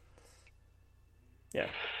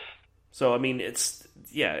 So it's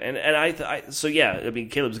Caleb's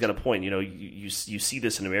got a point. You see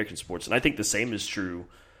this in American sports, and I think the same is true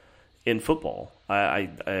in football.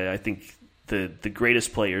 I think the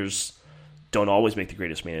greatest players don't always make the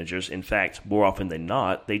greatest managers. In fact, more often than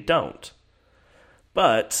not, they don't.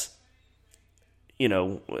 But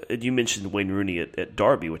you mentioned Wayne Rooney at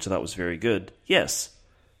Derby, which I thought was very good. Yes,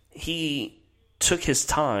 he took his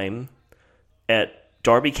time at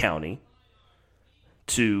Derby County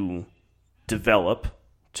to develop,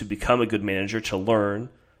 to become a good manager, to learn,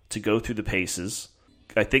 to go through the paces.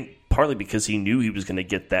 I think partly because he knew he was going to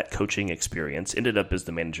get that coaching experience, ended up as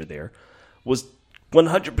the manager there, was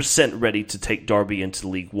 100% ready to take Derby into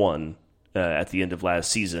League One at the end of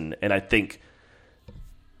last season, and I think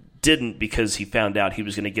didn't because he found out he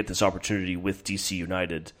was going to get this opportunity with DC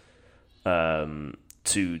United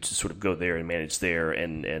to sort of go there and manage there,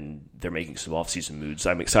 and they're making some off-season moves.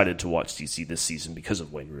 I'm excited to watch DC this season because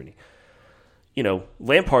of Wayne Rooney.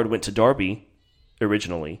 Lampard went to Derby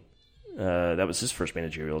originally. That was his first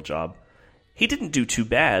managerial job. He didn't do too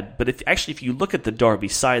bad, but if you look at the Derby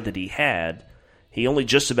side that he had, He only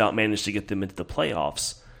just about managed to get them into the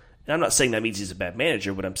playoffs. And I'm not saying that means he's a bad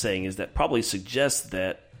manager. What I'm saying is that probably suggests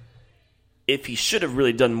that if he should have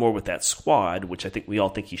really done more with that squad, which I think we all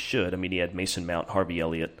think he should. I mean, he had Mason Mount, Harvey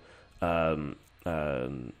Elliott, Tom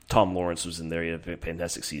Lawrence was in there. He had a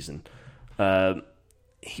fantastic season.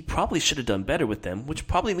 He probably should have done better with them, which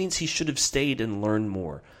probably means he should have stayed and learned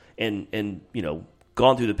more and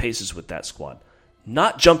gone through the paces with that squad.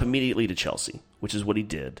 Not jump immediately to Chelsea, which is what he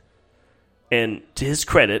did. And to his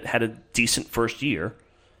credit, had a decent first year,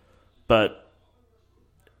 but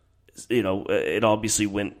it obviously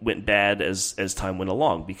went bad as time went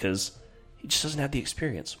along because he just doesn't have the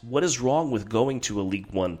experience. What is wrong with going to a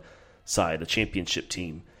League One side, a championship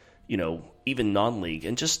team, even non-league,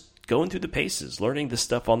 and just going through the paces, learning this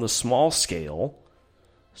stuff on the small scale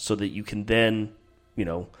so that you can then,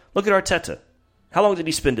 look at Arteta. How long did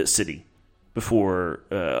he spend at City before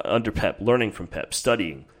under Pep, learning from Pep,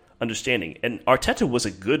 studying, understanding? And Arteta was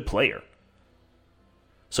a good player.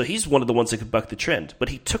 So he's one of the ones that could buck the trend. But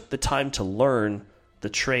he took the time to learn the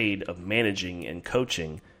trade of managing and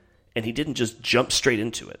coaching, and he didn't just jump straight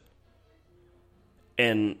into it.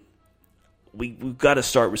 And we've got to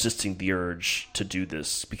start resisting the urge to do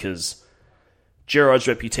this because Gerrard's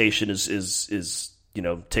reputation is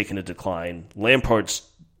taking a decline. Lampard's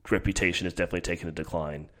reputation is definitely taking a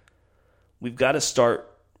decline. We've got to start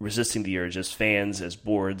resisting the urge as fans, as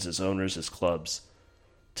boards, as owners, as clubs,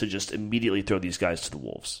 to just immediately throw these guys to the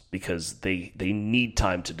wolves because they need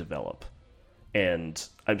time to develop. And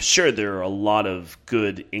I'm sure there are a lot of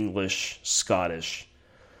good English, Scottish,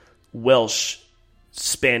 Welsh,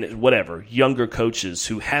 Spanish, whatever, younger coaches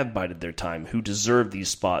who have bided their time, who deserve these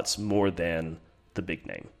spots more than the big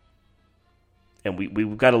name. And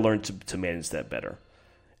we've got to learn to manage that better.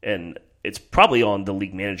 And it's probably on the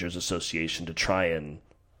League Managers Association to try and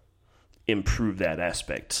improve that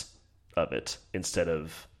aspect of it instead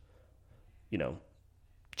of,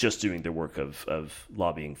 just doing their work of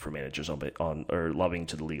lobbying for managers or lobbying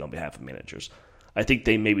to the league on behalf of managers. I think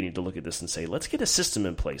they maybe need to look at this and say, let's get a system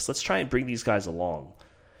in place. Let's try and bring these guys along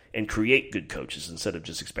and create good coaches instead of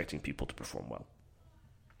just expecting people to perform well.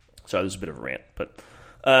 So that was a bit of a rant, but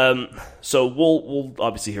so we'll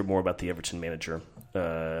obviously hear more about the Everton manager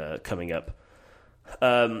coming up.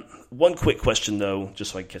 One quick question though,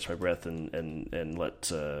 just so I can catch my breath and let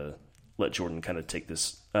Jordan kind of take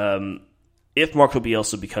this. If Marco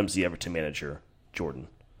Bielsa becomes the Everton manager, Jordan,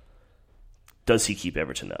 does he keep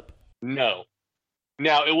Everton up? No.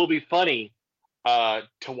 Now, it will be funny to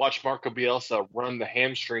watch Marco Bielsa run the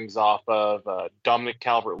hamstrings off of Dominic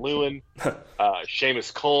Calvert-Lewin,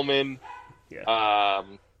 Seamus Coleman,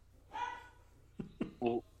 Connor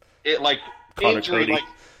Cody.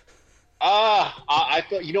 I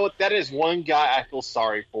feel, you know what? That is one guy I feel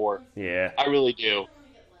sorry for. Yeah, I really do.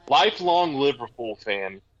 Lifelong Liverpool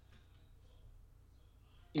fan.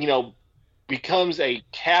 Becomes a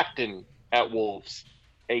captain at Wolves,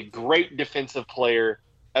 a great defensive player.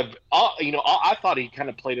 I thought he kind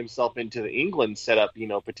of played himself into the England setup,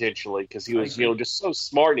 potentially because he was, just so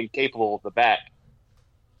smart and capable of the back.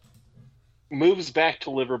 Moves back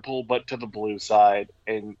to Liverpool, but to the blue side,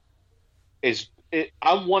 and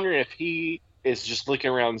I'm wondering if he is just looking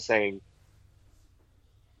around saying,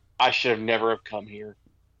 "I should have never have come here.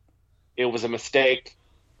 It was a mistake.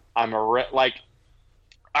 I'm or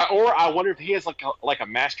I wonder if he has like a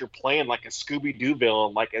master plan, like a Scooby-Doo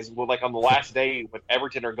villain, like on the last day when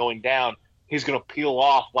Everton are going down, he's going to peel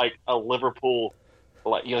off like a Liverpool,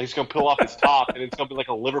 he's going to peel off his top, and it's going to be like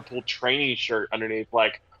a Liverpool training shirt underneath,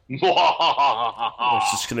 like.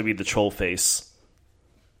 It's just going to be the troll face.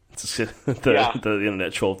 It's just the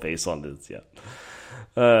internet troll face on this, yeah.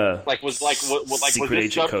 Secret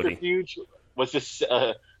Agent Cody.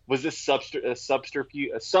 Was this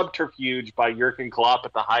subterfuge by Jurgen Klopp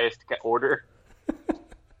at the highest order?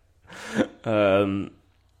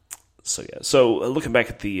 So looking back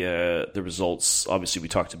at the results, obviously we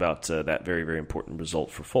talked about that very, very important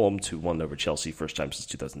result for Fulham to 1 over Chelsea, first time since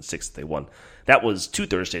 2006 that they won. That was 2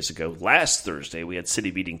 Thursdays ago. Last Thursday we had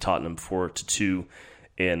City beating Tottenham 4-2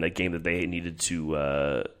 in a game that they needed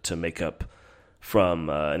to make up from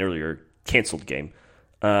an earlier canceled game.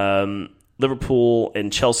 Liverpool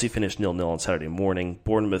and Chelsea finished 0-0 on Saturday morning.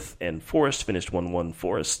 Bournemouth and Forest finished 1-1.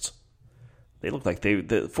 Forest, they look like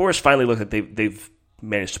Forest finally look like they've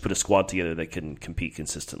managed to put a squad together that can compete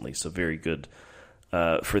consistently. So very good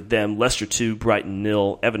for them. Leicester 2, Brighton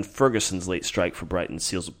 0. Evan Ferguson's late strike for Brighton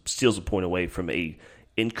steals a point away from a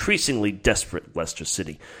increasingly desperate Leicester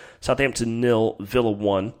City. Southampton 0, Villa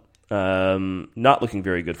 1. Not looking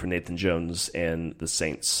very good for Nathan Jones and the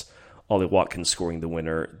Saints. Ollie Watkins scoring the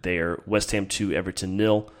winner there. West Ham 2, Everton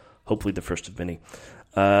 0. hopefully the first of many.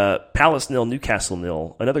 Palace 0, Newcastle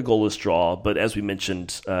 0. Another goalless draw, but as we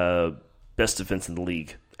mentioned, best defense in the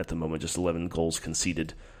league at the moment. Just 11 goals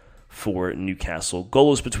conceded for Newcastle.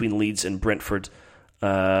 Goalless between Leeds and Brentford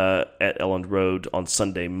at Elland Road on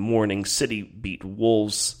Sunday morning. City beat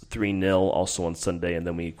Wolves 3-0 also on Sunday, and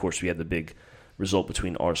then we had the big result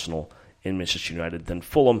between Arsenal and Manchester United. Then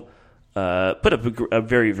Fulham put up a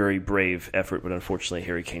very, very brave effort, but unfortunately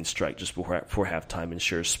Harry Kane's strike just before halftime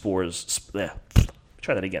ensures Spurs...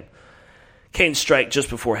 Try that again. Kane's strike just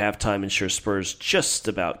before halftime ensures Spurs just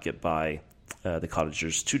about get by the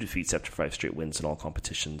Cottagers. 2 defeats after 5 straight wins in all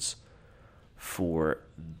competitions for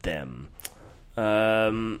them.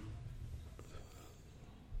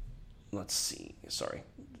 Let's see. Sorry.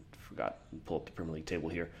 Forgot to pull up the Premier League table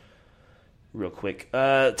here real quick.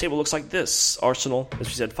 Table looks like this. Arsenal, as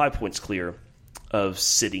we said, 5 points clear of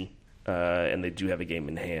City, and they do have a game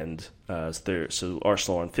in hand. So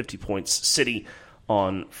Arsenal on 50 points. City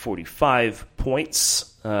on 45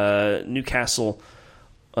 points. Newcastle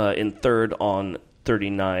in third on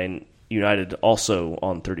 39. United also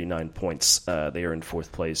on 39 points. They are in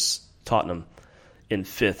fourth place. Tottenham in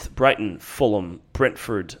fifth. Brighton, Fulham,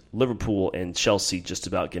 Brentford, Liverpool, and Chelsea just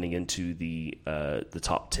about getting into the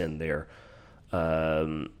top 10 there.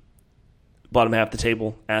 Bottom half of the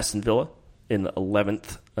table, Aston Villa in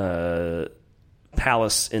 11th.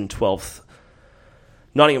 Palace in 12th.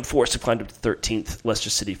 Nottingham Forest have climbed up to 13th. Leicester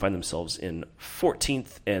City find themselves in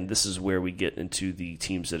 14th, and this is where we get into the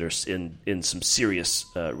teams that are in some serious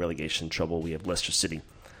relegation trouble. We have Leicester City,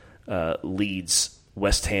 Leeds,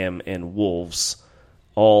 West Ham, and Wolves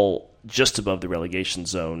all just above the relegation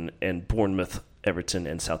zone, and Bournemouth, Everton,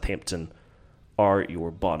 and Southampton are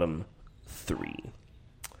your bottom 3.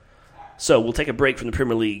 So we'll take a break from the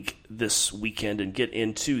Premier League this weekend and get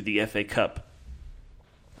into the FA Cup.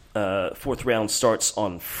 Fourth round starts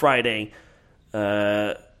on Friday,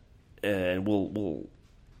 and we'll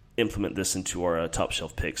implement this into our top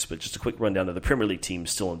shelf picks. But just a quick rundown of the Premier League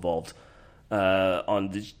teams still involved. On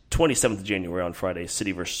the 27th of January on Friday,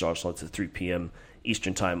 City versus Arsenal at 3 p.m.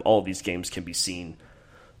 Eastern Time. All of these games can be seen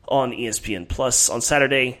on ESPN+. On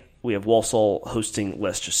Saturday, we have Walsall hosting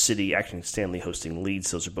Leicester City, Accrington Stanley hosting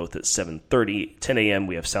Leeds. Those are both at 7:30. 10 a.m.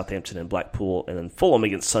 we have Southampton and Blackpool, and then Fulham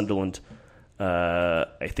against Sunderland.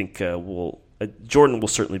 I think Jordan will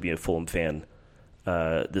certainly be a Fulham fan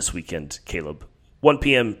this weekend, Caleb. 1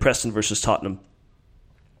 p.m. Preston versus Tottenham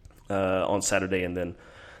on Saturday, and then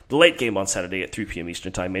the late game on Saturday at 3 p.m.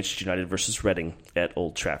 Eastern Time, Manchester United versus Reading at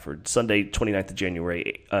Old Trafford. Sunday, 29th of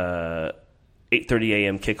January, 8:30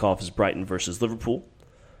 a.m. kickoff is Brighton versus Liverpool.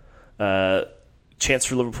 Chance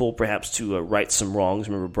for Liverpool perhaps to right some wrongs.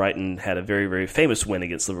 Remember, Brighton had a very, very famous win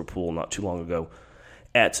against Liverpool not too long ago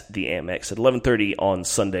at the Amex. At 11:30 on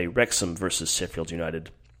Sunday, Wrexham versus Sheffield United.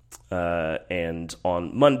 And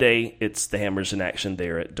on Monday, it's the Hammers in action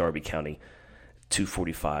there at Derby County,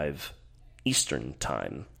 2:45 Eastern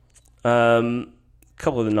Time. A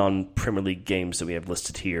couple of the non-Premier League games that we have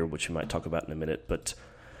listed here, which we might talk about in a minute, but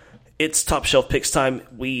it's Top Shelf Picks time.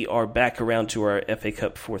 We are back around to our FA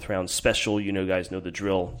Cup fourth round special. You guys know the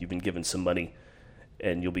drill. You've been given some money,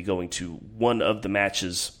 and you'll be going to one of the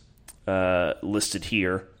matches listed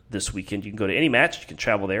here this weekend. You can go to any match. You can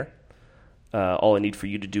travel there. All I need for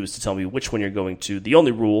you to do is to tell me which one you're going to. The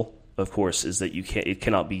only rule, of course, is that it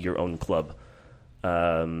cannot be your own club.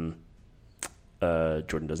 Jordan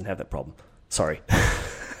doesn't have that problem. Sorry.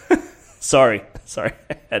 Sorry.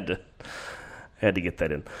 I had to get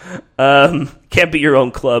that in. Can't be your own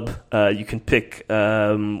club. You can pick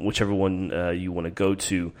whichever one you want to go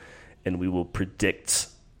to, and we will predict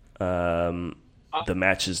the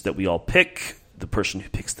matches that we all pick. The person who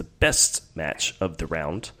picks the best match of the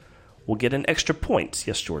round will get an extra point.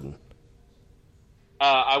 Yes, Jordan.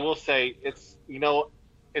 I will say it's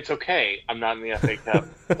okay. I'm not in the FA Cup.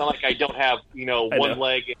 It's not like I don't have one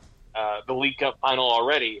leg in the League Cup final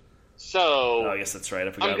already. So I guess that's right.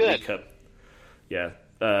 I forgot League Cup. Yeah,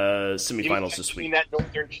 semifinals this week.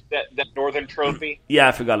 That northern trophy. Yeah,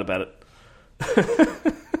 I forgot about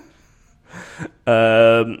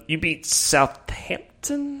it. You beat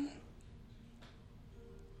Southampton.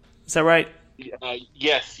 Is that right?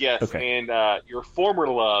 Yes. Okay. And your former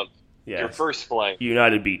love, your first flame.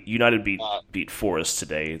 United beat Forest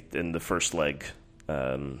today in the first leg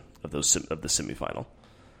of the semifinal.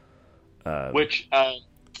 Which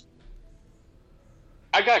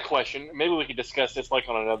I got a question. Maybe we could discuss this on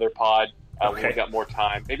another pod when we got more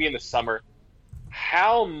time. Maybe in the summer.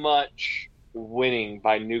 How much winning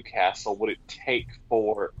by Newcastle would it take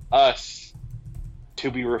for us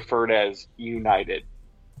to be referred as United?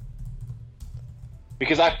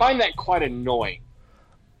 Because I find that quite annoying.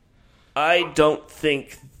 I don't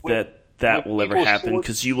think that will ever happen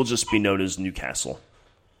because you will just be known as Newcastle.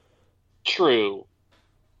 True,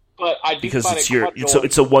 but I do because find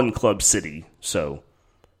it's a one club city, so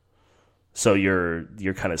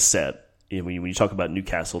you're kind of set. When you talk about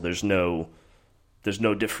Newcastle, there's no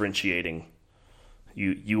differentiating.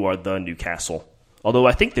 You are the Newcastle. Although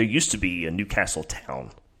I think there used to be a Newcastle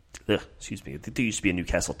town. Excuse me. I think there used to be a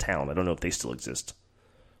Newcastle town. I don't know if they still exist.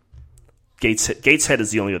 Gateshead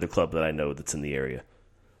is the only other club that I know that's in the area.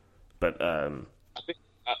 But I think,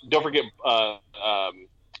 don't forget. I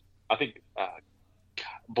think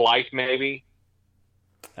Blythe, maybe.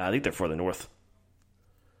 I think they're further north.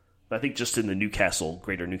 But I think just in the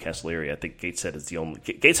greater Newcastle area, I think Gateshead's the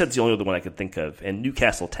only other one I could think of, and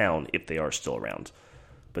Newcastle Town, if they are still around,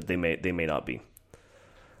 but they may not be.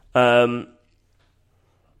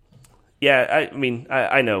 Yeah,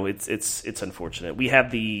 I know it's unfortunate. We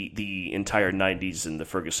have the entire '90s and the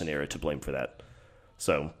Ferguson era to blame for that.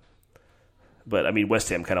 So, but I mean, West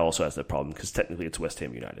Ham kind of also has that problem because technically it's West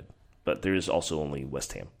Ham United, but there is also only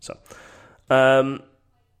West Ham.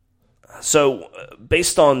 So,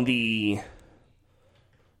 based on the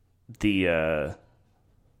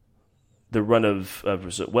run of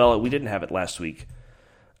we didn't have it last week.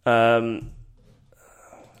 Now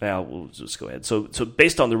we'll just go ahead. So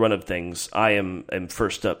based on the run of things, I am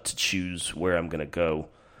first up to choose where I'm going to go.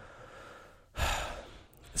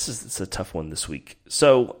 It's a tough one this week.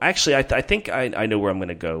 So actually, I think I know where I'm going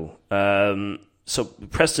to go. So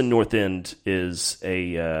Preston North End is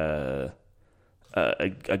a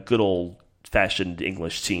good old fashioned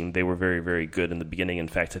English team. They were very, very good in the beginning. In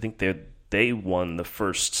fact, I think they won the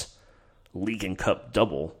first League and Cup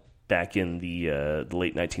double back in the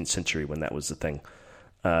late 19th century when that was the thing.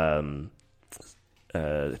 They've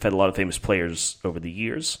had a lot of famous players over the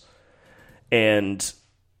years, and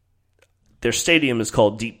their stadium is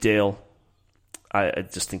called Deepdale. I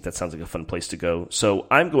just think that sounds like a fun place to go. So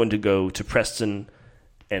I'm going to go to Preston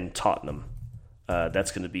and Tottenham.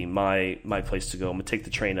 That's going to be my place to go. I'm going to take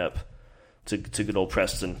the train up to good old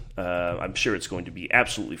Preston. I'm sure it's going to be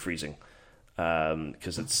absolutely freezing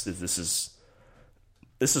because this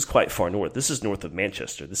is quite far north. This is north of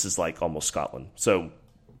Manchester. This is like almost Scotland. So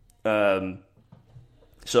I'm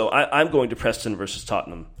going to Preston versus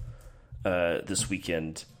Tottenham this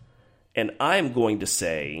weekend, and I'm going to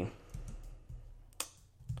say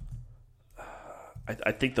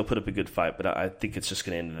I think they'll put up a good fight, but I think it's just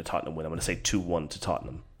going to end in a Tottenham win. I'm going to say 2-1 to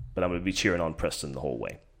Tottenham, but I'm going to be cheering on Preston the whole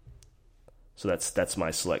way. So that's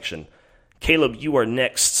my selection. Caleb, you are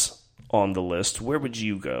next on the list. Where would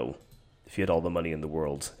you go if you had all the money in the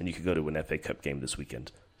world and you could go to an FA Cup game this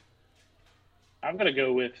weekend? I'm going to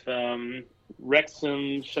go with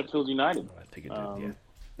Wrexham Sheffield United. I think it did, yeah.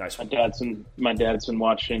 Nice one. My dad's been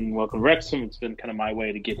watching Welcome to Wrexham. It's been kind of my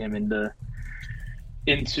way to get him into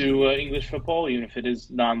English football, even if it is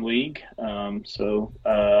non-league.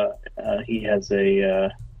 He has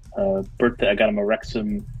a birthday. I got him a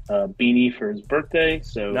Wrexham beanie for his birthday.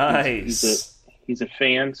 So nice. He's a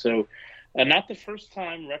fan. So not the first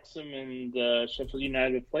time Wrexham and Sheffield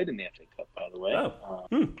United have played in the FA Cup, by the way.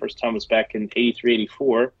 First time was back in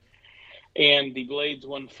 83-84. And the Blades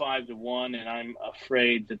won 5-1, and I'm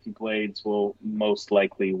afraid that the Blades will most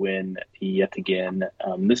likely win yet again.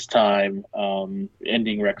 This time,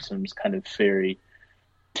 ending Wrexham's kind of fairy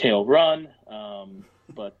tale run,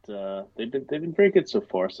 but they've been very good so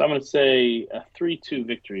far. So I'm going to say a 3-2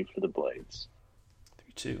 victory for the Blades.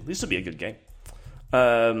 3-2. At least it'll be a good game.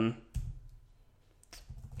 Sorry,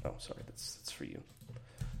 that's for you.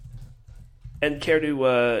 And care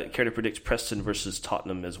to predict Preston versus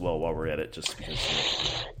Tottenham as well while we're at it, just because.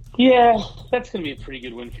 Yeah, that's going to be a pretty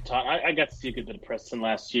good win for Tottenham. I got to see a good bit of Preston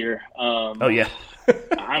last year. Oh yeah.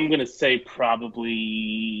 I'm going to say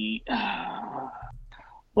probably.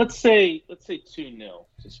 Let's say 2-0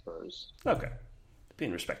 to Spurs. Okay,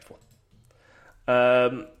 being respectful.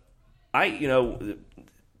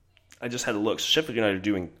 I just had a look. Sheffield United are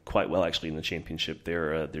doing quite well, actually, in the Championship.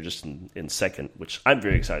 They're just in second, which I'm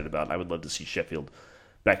very excited about. I would love to see Sheffield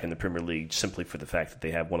back in the Premier League simply for the fact that they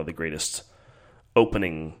have one of the greatest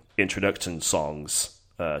opening introduction songs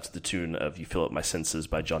to the tune of "You Fill Up My Senses"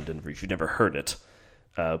 by John Denver. If you've never heard it,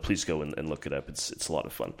 please go and look it up. It's a lot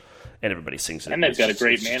of fun, and everybody sings it. And they've got a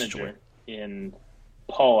great manager in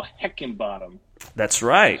Paul Heckingbottom. That's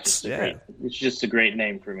right. It's just a great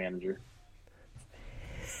name for a manager.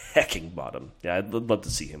 Heckingbottom. Yeah, I'd love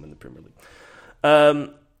to see him in the Premier League.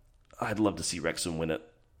 I'd love to see Wrexham win it.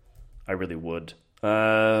 I really would.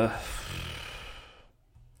 You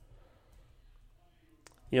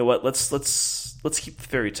know what? Let's keep the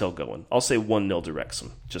fairy tale going. I'll say 1-0 to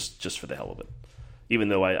Wrexham, just for the hell of it. Even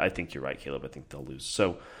though I think you're right, Caleb. I think they'll lose.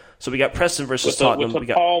 So we got Preston versus Tottenham. With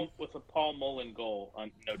a Paul Mullen goal,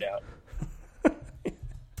 no doubt.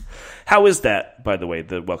 How is that, by the way,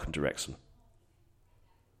 the welcome to Wrexham?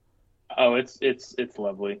 Oh, it's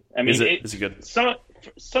lovely. I mean, is it good? Some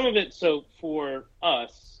of it. So for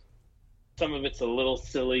us, some of it's a little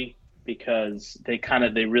silly because they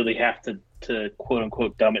really have to quote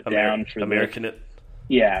unquote dumb it down for American it.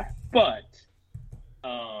 Yeah, but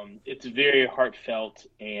it's very heartfelt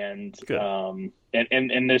and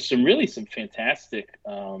and there's some fantastic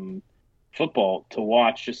football to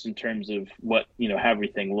watch just in terms of what how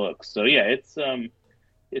everything looks. So yeah, it's a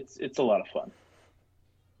lot of fun.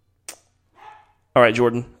 All right,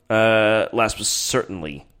 Jordan. Last but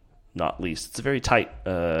certainly not least, it's a very tight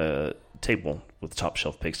table with top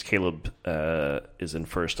shelf picks. Caleb is in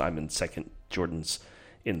first. I'm in second. Jordan's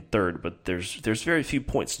in third. But there's very few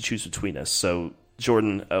points to choose between us. So,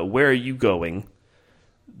 Jordan, where are you going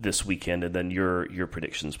this weekend? And then your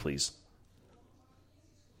predictions, please.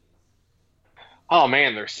 Oh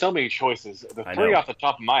man, there's so many choices. The three off the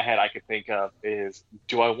top of my head I could think of is: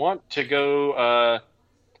 do I want to go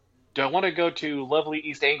to lovely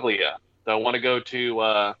East Anglia? Do I want to go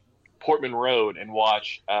to Portman Road and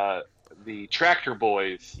watch the Tractor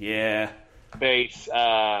Boys? Yeah. Face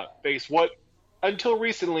what until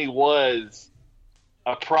recently was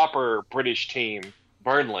a proper British team,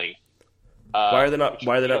 Burnley. Why are they not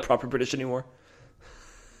proper British anymore?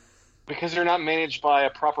 Because they're not managed by a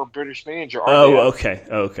proper British manager.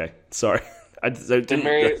 Okay. Sorry. They're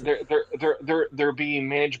being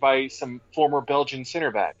managed by some former Belgian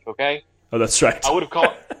center back. Okay. Oh, that's right. I would have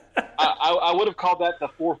called that the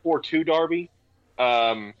 4-4-2 derby.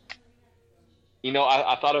 I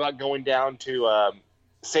thought about going down to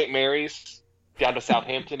St. Mary's, down to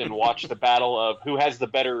Southampton, and watch the battle of who has the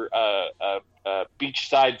better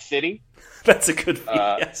beachside city. That's a good one.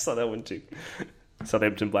 I saw that one too.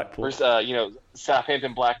 Southampton, Blackpool.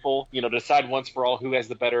 Southampton, Blackpool. Decide once for all who has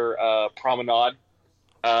the better promenade.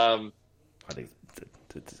 I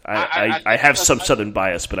have some Southern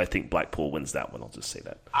bias, but I think Blackpool wins that one. I'll just say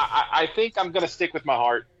that. I think I'm going to stick with my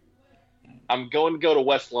heart. I'm going to go to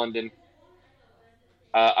West London.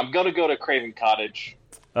 I'm going to go to Craven Cottage.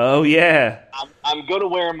 Oh yeah. I'm going to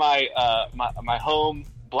wear my home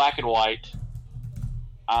black and white.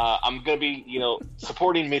 I'm going to be,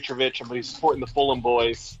 supporting Mitrovic. I'm going to be supporting the Fulham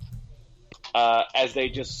boys as they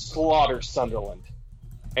just slaughter Sunderland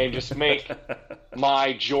and just make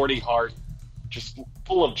my Geordie heart just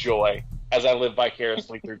full of joy as I live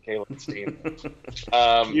vicariously through Caleb's team.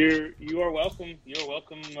 You are welcome. You're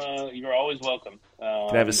welcome. You're always welcome.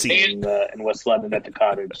 Can I have a seat in West London at the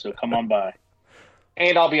cottage? So come on by.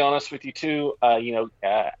 And I'll be honest with you too.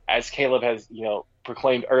 As Caleb has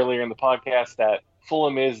proclaimed earlier in the podcast that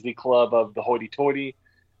Fulham is the club of the hoity-toity,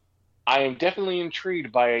 I am definitely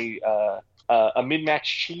intrigued by a mid-match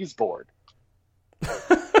cheese board.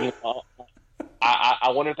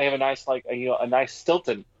 I wonder if they have a nice a nice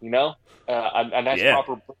Stilton, a nice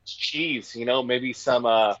proper British cheese, maybe some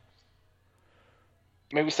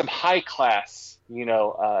high class,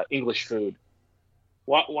 English food.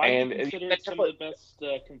 Why do you consider some of the best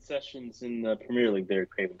concessions in the Premier League there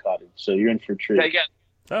at Craven Cottage? So you're in for a treat. Yeah.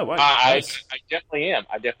 Oh, wow. Nice. I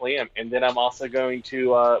definitely am. And then I'm also going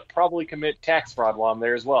to probably commit tax fraud while I'm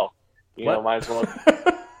there as well. Might as well.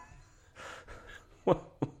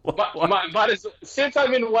 Since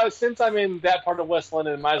I'm in that part of West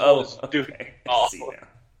London, might as well just do it all.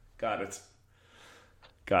 Got it.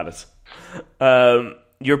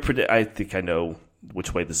 I think I know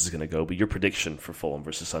which way this is going to go, but your prediction for Fulham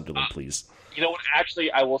versus Sunderland, please. You know what?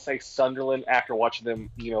 Actually, I will say Sunderland, after watching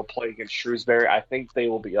them, play against Shrewsbury, I think they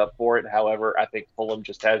will be up for it. However, I think Fulham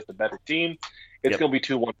just has the better team. It's going to be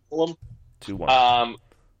 2-1 Fulham. 2-1.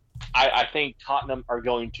 I think Tottenham are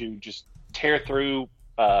going to just tear through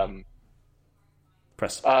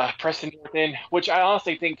Preston North End, which I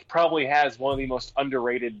honestly think probably has one of the most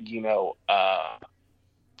underrated,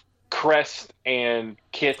 crest and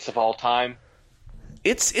kits of all time.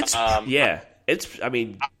 It's hard.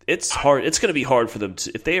 It's going to be hard for them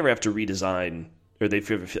if they ever have to redesign, or it's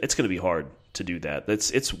going to be hard to do that.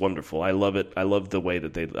 It's wonderful. I love it. I love the way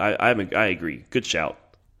that I agree. Good shout.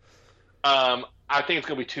 I think it's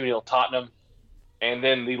going to be 2-0 Tottenham, and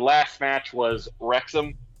then the last match was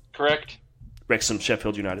Wrexham, correct? Wrexham,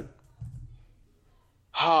 Sheffield United.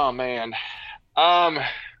 Oh man,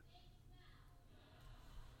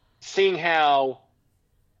 seeing how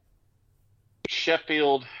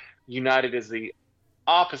Sheffield United is the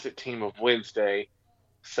opposite team of Wednesday,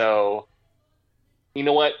 so you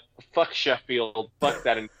know what? Fuck Sheffield. Fuck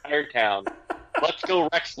that entire town. Let's go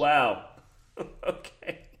Wrexham. Wow.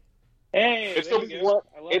 Okay. Hey, it's gonna be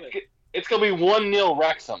it's gonna be 1-0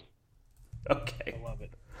 Wrexham. Okay. I love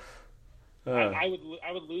it. I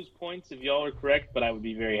would lose points if y'all are correct, but I would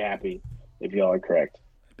be very happy if y'all are correct.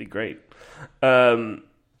 That'd be great. And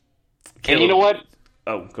you know what?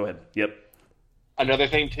 Oh, go ahead. Yep. Another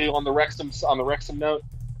thing too on the Wrexham note.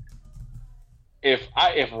 If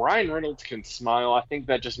Ryan Reynolds can smile, I think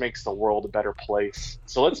that just makes the world a better place.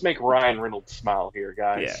 So let's make Ryan Reynolds smile here,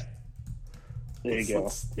 guys. Yeah. There you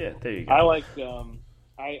go. Yeah, there you go. I like.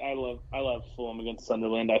 I love Fulham against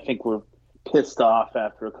Sunderland. I think we're pissed off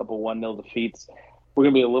after a couple 1-0 defeats. We're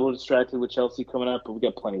gonna be a little distracted with Chelsea coming up, but we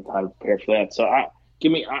got plenty of time to prepare for that. So I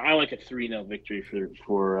like a 3-0 victory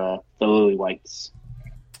for the Lily Whites.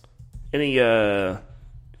 Any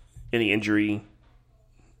injury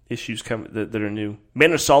issues that are new?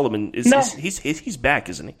 Manor Solomon he's back,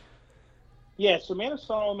 isn't he? Yeah, so Manor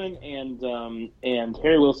Solomon and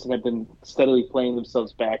Harry Wilson have been steadily playing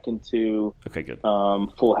themselves back into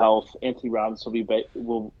full health. Anthony Robinson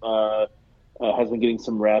has been getting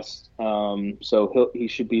some rest, so he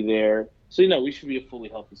should be there. So we should be a fully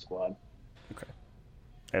healthy squad. Okay,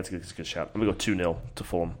 that's a good shout. I'm gonna go 2-0 to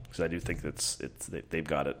Fulham because I do think they've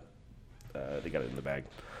got it. They got it in the bag.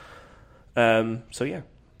 So yeah,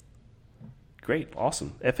 great,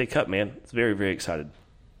 awesome. FA Cup, man. It's very, very excited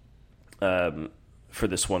for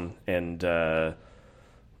this one. And let's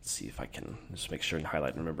see if I can just make sure and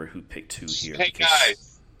highlight and remember who picked who here. Hey,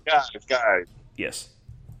 guys. Yes.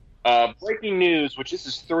 Breaking news, which this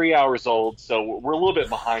is 3 hours old, so we're a little bit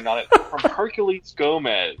behind on it. From Hercules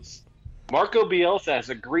Gomez, Marco Bielsa has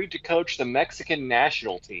agreed to coach the Mexican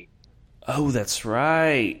national team. Oh, that's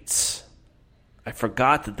right. I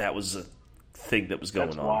forgot that was a thing that was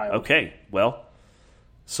going on. Wild. Okay, well,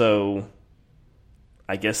 so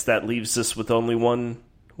I guess that leaves us with only one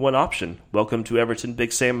option. Welcome to Everton,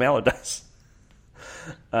 Big Sam Allardyce.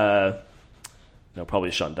 No,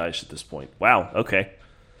 probably Sean Dyche at this point. Wow, okay.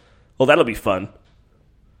 Well, that'll be fun.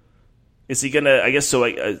 Is he gonna? I guess so.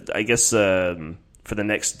 I guess for the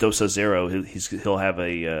next Dos a Zero, he'll have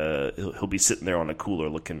he'll be sitting there on a cooler,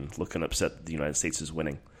 looking upset that the United States is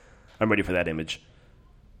winning. I'm ready for that image.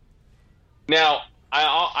 Now,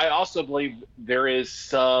 I also believe there is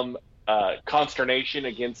some consternation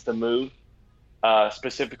against the move,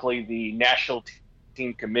 specifically the national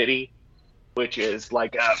team committee, which is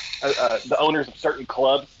like the owners of certain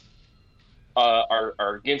clubs.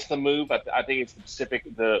 Are against the move. I think it's specific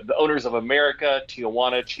the owners of America,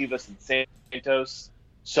 Tijuana, Chivas, and Santos.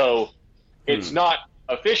 So it's not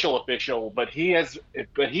official, but he has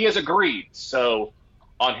agreed. So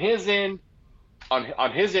on his end,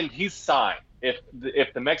 he's signed.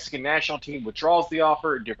 If the Mexican national team withdraws the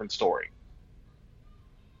offer, a different story.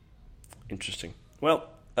 Interesting. Well,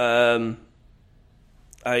 I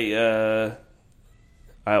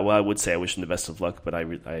would say I wish him the best of luck, but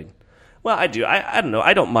well, I do. I don't know.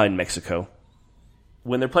 I don't mind Mexico.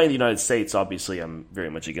 When they're playing the United States, obviously, I'm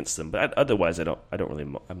very much against them. But otherwise, I don't really.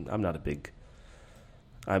 I'm not a big.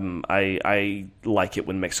 I like it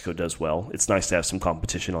when Mexico does well. It's nice to have some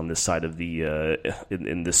competition on this side of the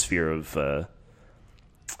in this sphere of the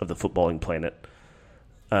footballing planet.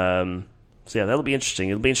 So yeah, that'll be interesting.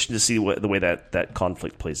 It'll be interesting to see the way that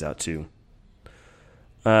conflict plays out too.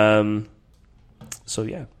 So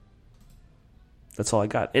yeah. That's all I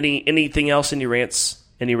got. Anything else? Any rants?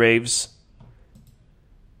 Any raves?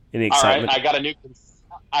 Any excitement? All right,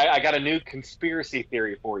 I got a new conspiracy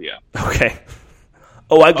theory for you. Okay.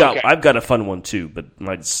 Oh, I've got a fun one too, but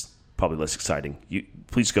mine's probably less exciting. You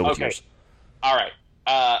please go with yours. All right.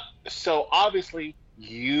 So obviously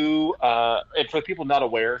you and for the people not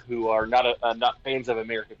aware who are not fans of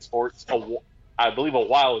American sports, I believe a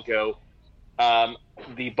while ago.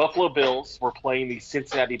 The Buffalo Bills were playing the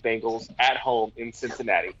Cincinnati Bengals at home in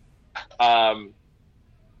Cincinnati.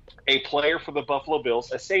 A player for the Buffalo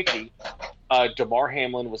Bills, a safety, Damar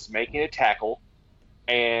Hamlin, was making a tackle,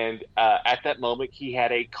 and at that moment he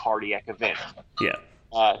had a cardiac event. Yeah.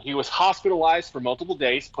 He was hospitalized for multiple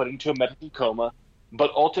days, put into a medical coma,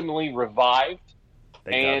 but ultimately revived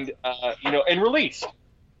and released.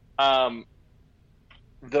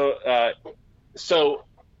 So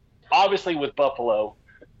obviously with Buffalo,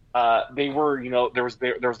 they were, there was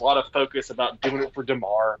a lot of focus about doing it for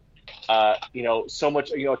Damar. So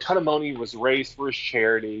much, a ton of money was raised for his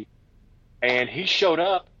charity, and he showed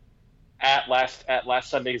up at last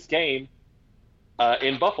Sunday's game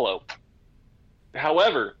in Buffalo.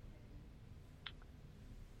 However,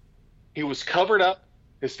 he was covered up.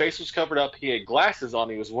 His face was covered up. He had glasses on.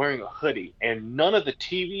 He was wearing a hoodie, and none of the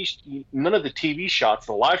TV shots,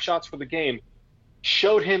 the live shots for the game,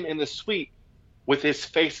 showed him in the suite with his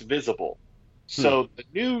face visible. So the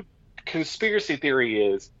new conspiracy theory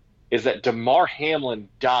is that Damar Hamlin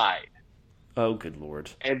died. Oh, good Lord!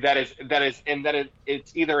 And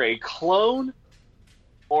it's either a clone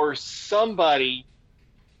or somebody,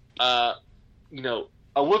 a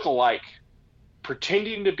lookalike,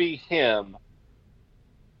 pretending to be him,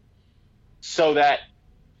 so that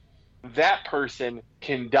person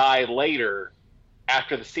can die later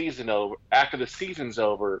after the season's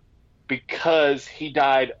over, because he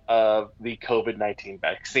died of the COVID-19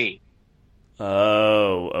 vaccine.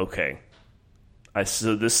 Oh, okay.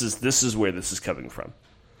 So this is where this is coming from.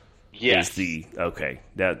 Yes.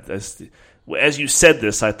 As you said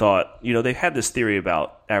this, I thought, they had this theory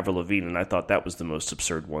about Avril Lavigne, and I thought that was the most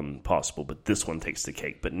absurd one possible, but this one takes the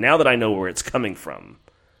cake. But now that I know where it's coming from,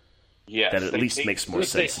 that at least makes more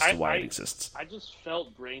sense as to why it exists. I just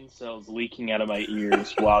felt brain cells leaking out of my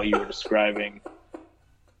ears while you were describing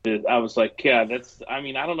it. I was like, yeah, I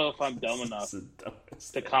don't know if I'm dumb enough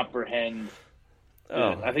to comprehend.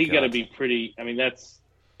 I think you got to be pretty.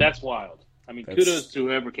 That's wild. Kudos to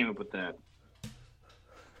whoever came up with that.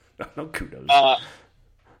 No kudos.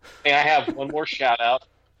 And I have one more shout out.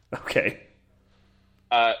 Okay.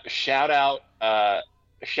 Shout out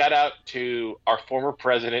to our former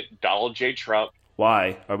president, Donald J. Trump.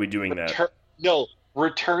 Why are we doing that?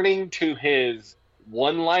 Returning to his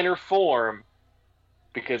one-liner form,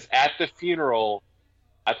 because at the funeral,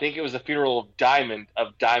 I think it was the funeral of Diamond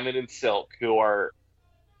and Silk, who are.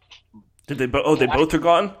 Did they both? Oh, they both are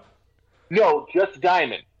gone. No, just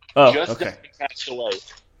Diamond. Oh, just okay. Diamond passed away.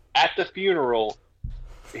 At the funeral,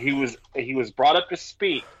 he was brought up to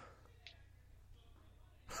speak.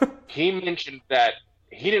 He mentioned that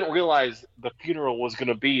he didn't realize the funeral was going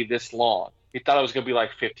to be this long. He thought it was going to be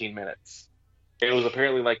like 15 minutes. It was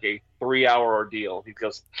apparently like a 3-hour ordeal. He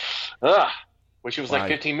goes, wish it was like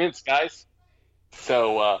 15 minutes, guys.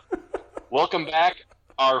 So, welcome back,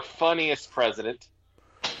 our funniest president.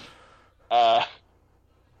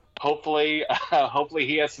 Hopefully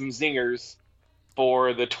he has some zingers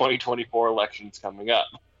for the 2024 elections coming up.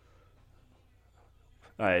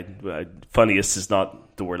 Funniest is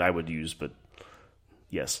not the word I would use, but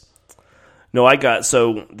yes. No,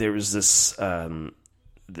 there was this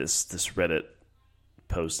this Reddit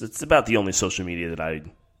post. It's about the only social media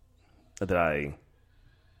that I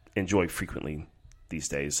enjoy frequently these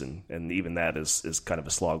days, and even that is kind of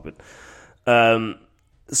a slog. But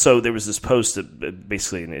so there was this post that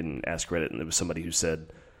basically in Ask Reddit, and there was somebody who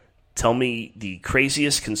said, "Tell me the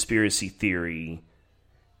craziest conspiracy theory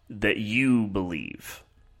that you believe."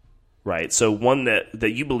 Right, so one that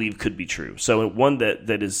you believe could be true. So one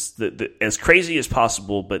that is as crazy as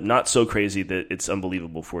possible, but not so crazy that it's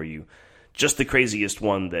unbelievable for you. Just the craziest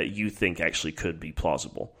one that you think actually could be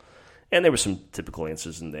plausible. And there were some typical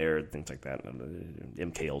answers in there, things like that,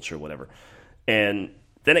 MK Ultra, whatever. And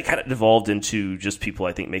then it kind of devolved into just people,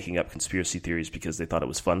 I think, making up conspiracy theories because they thought it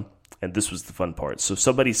was fun. And this was the fun part. So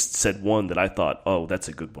somebody said one that I thought, oh, that's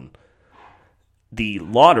a good one. The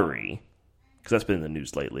lottery, because that's been in the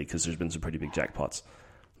news lately because there's been some pretty big jackpots.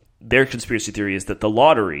 Their conspiracy theory is that the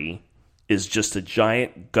lottery is just a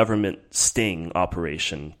giant government sting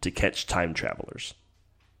operation to catch time travelers,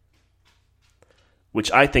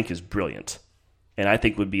 which I think is brilliant, and I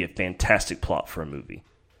think would be a fantastic plot for a movie.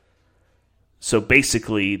 So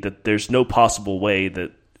basically, that there's no possible way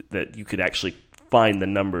that you could actually find the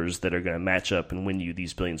numbers that are going to match up and win you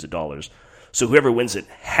these billions of dollars. So whoever wins it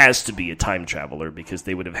has to be a time traveler because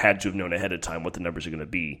they would have had to have known ahead of time what the numbers are going to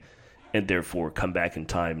be and therefore come back in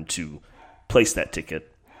time to place that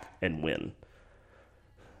ticket and win,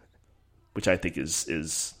 which I think is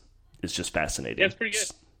just fascinating. That's pretty good.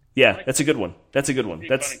 Yeah, that's a good one. That's a good one.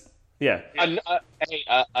 That's funny. Yeah.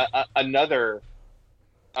 Another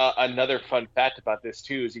fun fact about this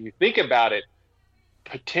too is if you think about it,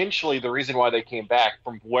 potentially the reason why they came back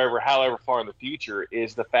from however far in the future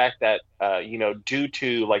is the fact that due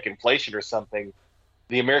to like inflation or something,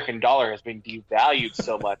 the American dollar has been devalued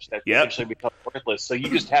so much that it's essentially become worthless. So you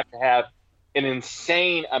just have to have an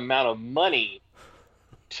insane amount of money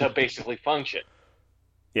to basically function.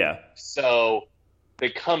 Yeah. So they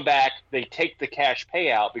come back, they take the cash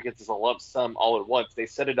payout because it's a lump sum all at once. They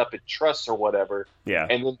set it up in trusts or whatever. Yeah.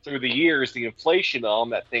 And then through the years, the inflation on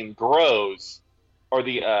that thing grows. Or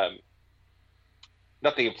the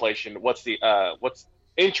not the inflation. What's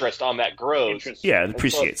interest on that grows? Yeah, it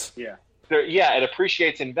appreciates. So it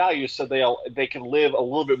appreciates in value, so they can live a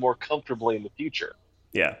little bit more comfortably in the future.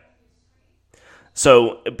 Yeah.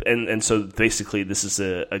 So so basically, this is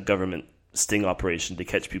a government sting operation to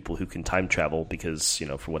catch people who can time travel because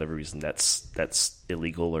for whatever reason that's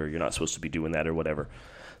illegal or you're not supposed to be doing that or whatever.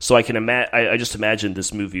 So I can I just imagine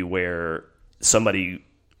this movie where somebody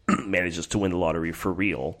manages to win the lottery for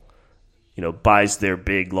real, buys their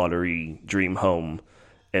big lottery dream home,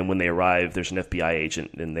 and when they arrive, there's an FBI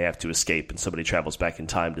agent, and they have to escape, and somebody travels back in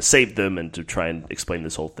time to save them and to try and explain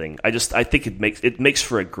this whole thing. I think it makes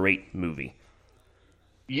for a great movie.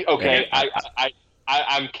 Okay,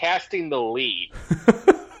 I'm casting the lead.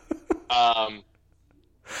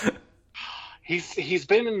 He's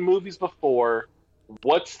been in movies before.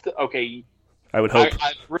 I would hope.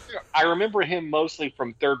 I remember him mostly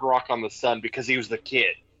from Third Rock on the Sun because he was the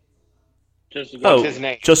kid. What's his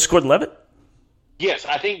name? Joseph Gordon-Levitt? Yes,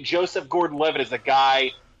 I think Joseph Gordon-Levitt is a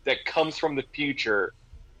guy that comes from the future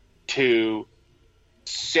to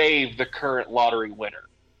save the current lottery winner.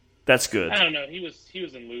 That's good. I don't know. He was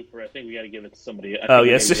in Looper. I think we got to give it to somebody.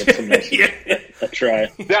 Yes, a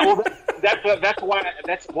try. That's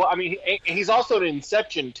why. I mean, he's also in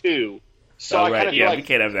Inception too. So I kind of feel like we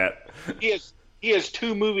can't have that. He has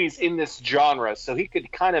two movies in this genre, so he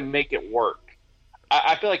could kind of make it work.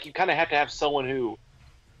 I feel like you kind of have to have someone who,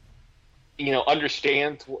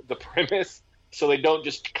 understands the premise, so they don't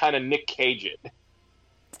just kind of Nick Cage it.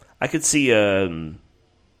 I could see Ed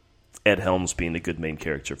Helms being a good main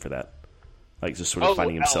character for that, like just sort of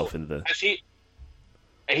finding himself into the.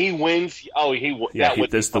 He wins.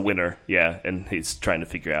 There's the winner. Yeah, and he's trying to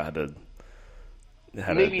figure out how to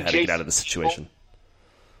get out of the situation.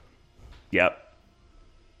 Yep.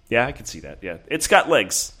 Yeah, I can see that. Yeah, it's got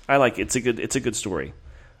legs. I like it. It's a good story.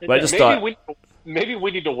 But I just thought maybe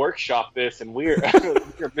we need to workshop this, and we're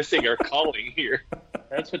missing our calling here.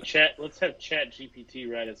 That's what Let's have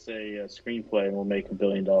ChatGPT write us a screenplay, and we'll make $1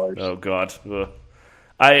 billion. Oh God.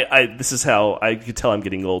 This is how I can tell I'm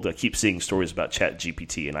getting old. I keep seeing stories about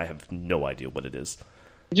ChatGPT, and I have no idea what it is.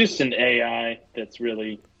 Just an AI that's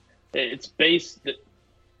really, it's a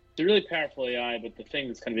really powerful AI, but the thing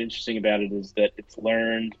that's kind of interesting about it is that it's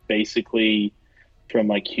learned basically from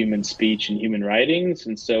like human speech and human writings,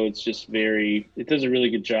 and so it's just it does a really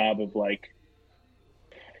good job of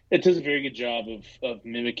of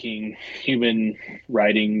mimicking human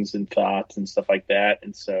writings and thoughts and stuff like that,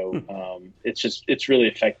 and so it's really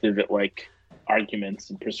effective at like arguments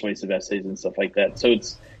and persuasive essays and stuff like that. So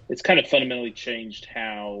it's kind of fundamentally changed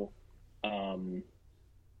how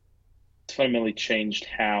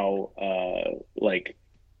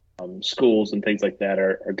schools and things like that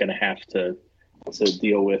are going to have to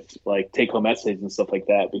deal with like take-home essays and stuff like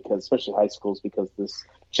that, because especially high schools, because this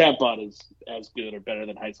chatbot is as good or better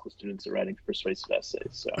than high school students at writing persuasive essays.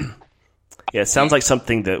 So yeah, it sounds like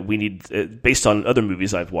something that we need, based on other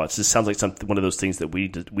movies I've watched. This sounds like one of those things that we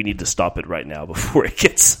need to stop it right now before it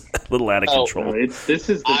gets a little out of control. No, this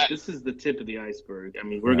is the tip of the iceberg. I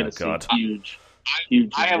mean, we're going to see huge.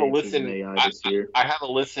 I haven't listened. I haven't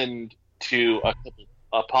listened to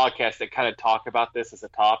a podcast that kind of talk about this as a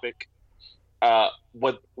topic.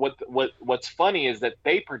 What's funny is that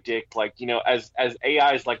they predict, like, as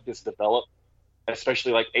AIs like this develop,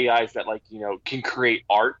 especially like AIs that can create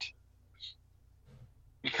art,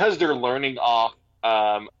 because they're learning off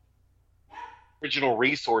original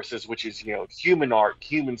resources, which is human art,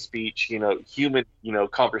 human speech, human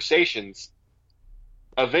conversations.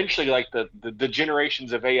 Eventually, like the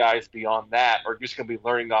generations of AIs beyond that are just going to be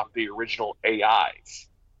learning off the original AIs.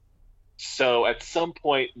 So at some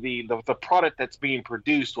point, the product that's being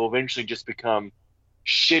produced will eventually just become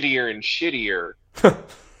shittier and shittier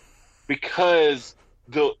because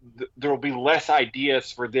there will be less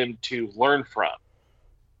ideas for them to learn from.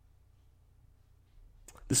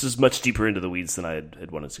 This is much deeper into the weeds than I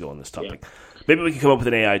had wanted to go on this topic. Yeah. Maybe we can come up with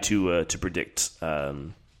an AI to predict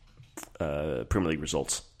Premier League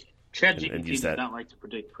results. ChatGPT does not like to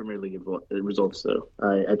predict Premier League results, though.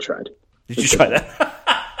 I tried. Did you try that?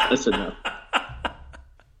 I said no.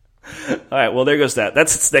 All right, well, there goes that.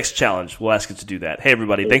 That's its next challenge. We'll ask it to do that. Hey,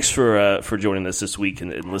 everybody, thanks for joining us this week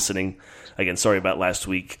and listening. Again, sorry about last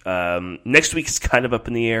week. Next week is kind of up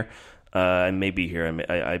in the air. I may be here.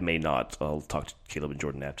 I may not. I'll talk to Caleb and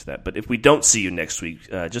Jordan after that. But if we don't see you next week,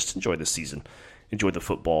 just enjoy the season. Enjoy the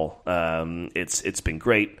football. It's been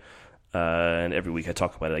great. And every week I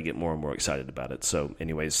talk about it, I get more and more excited about it. So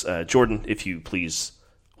anyways, Jordan, if you please,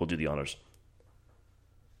 will do the honors.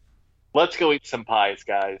 Let's go eat some pies,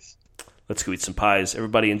 guys. Let's go eat some pies.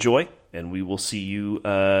 Everybody enjoy, and we will see you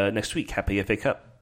next week. Happy FA Cup.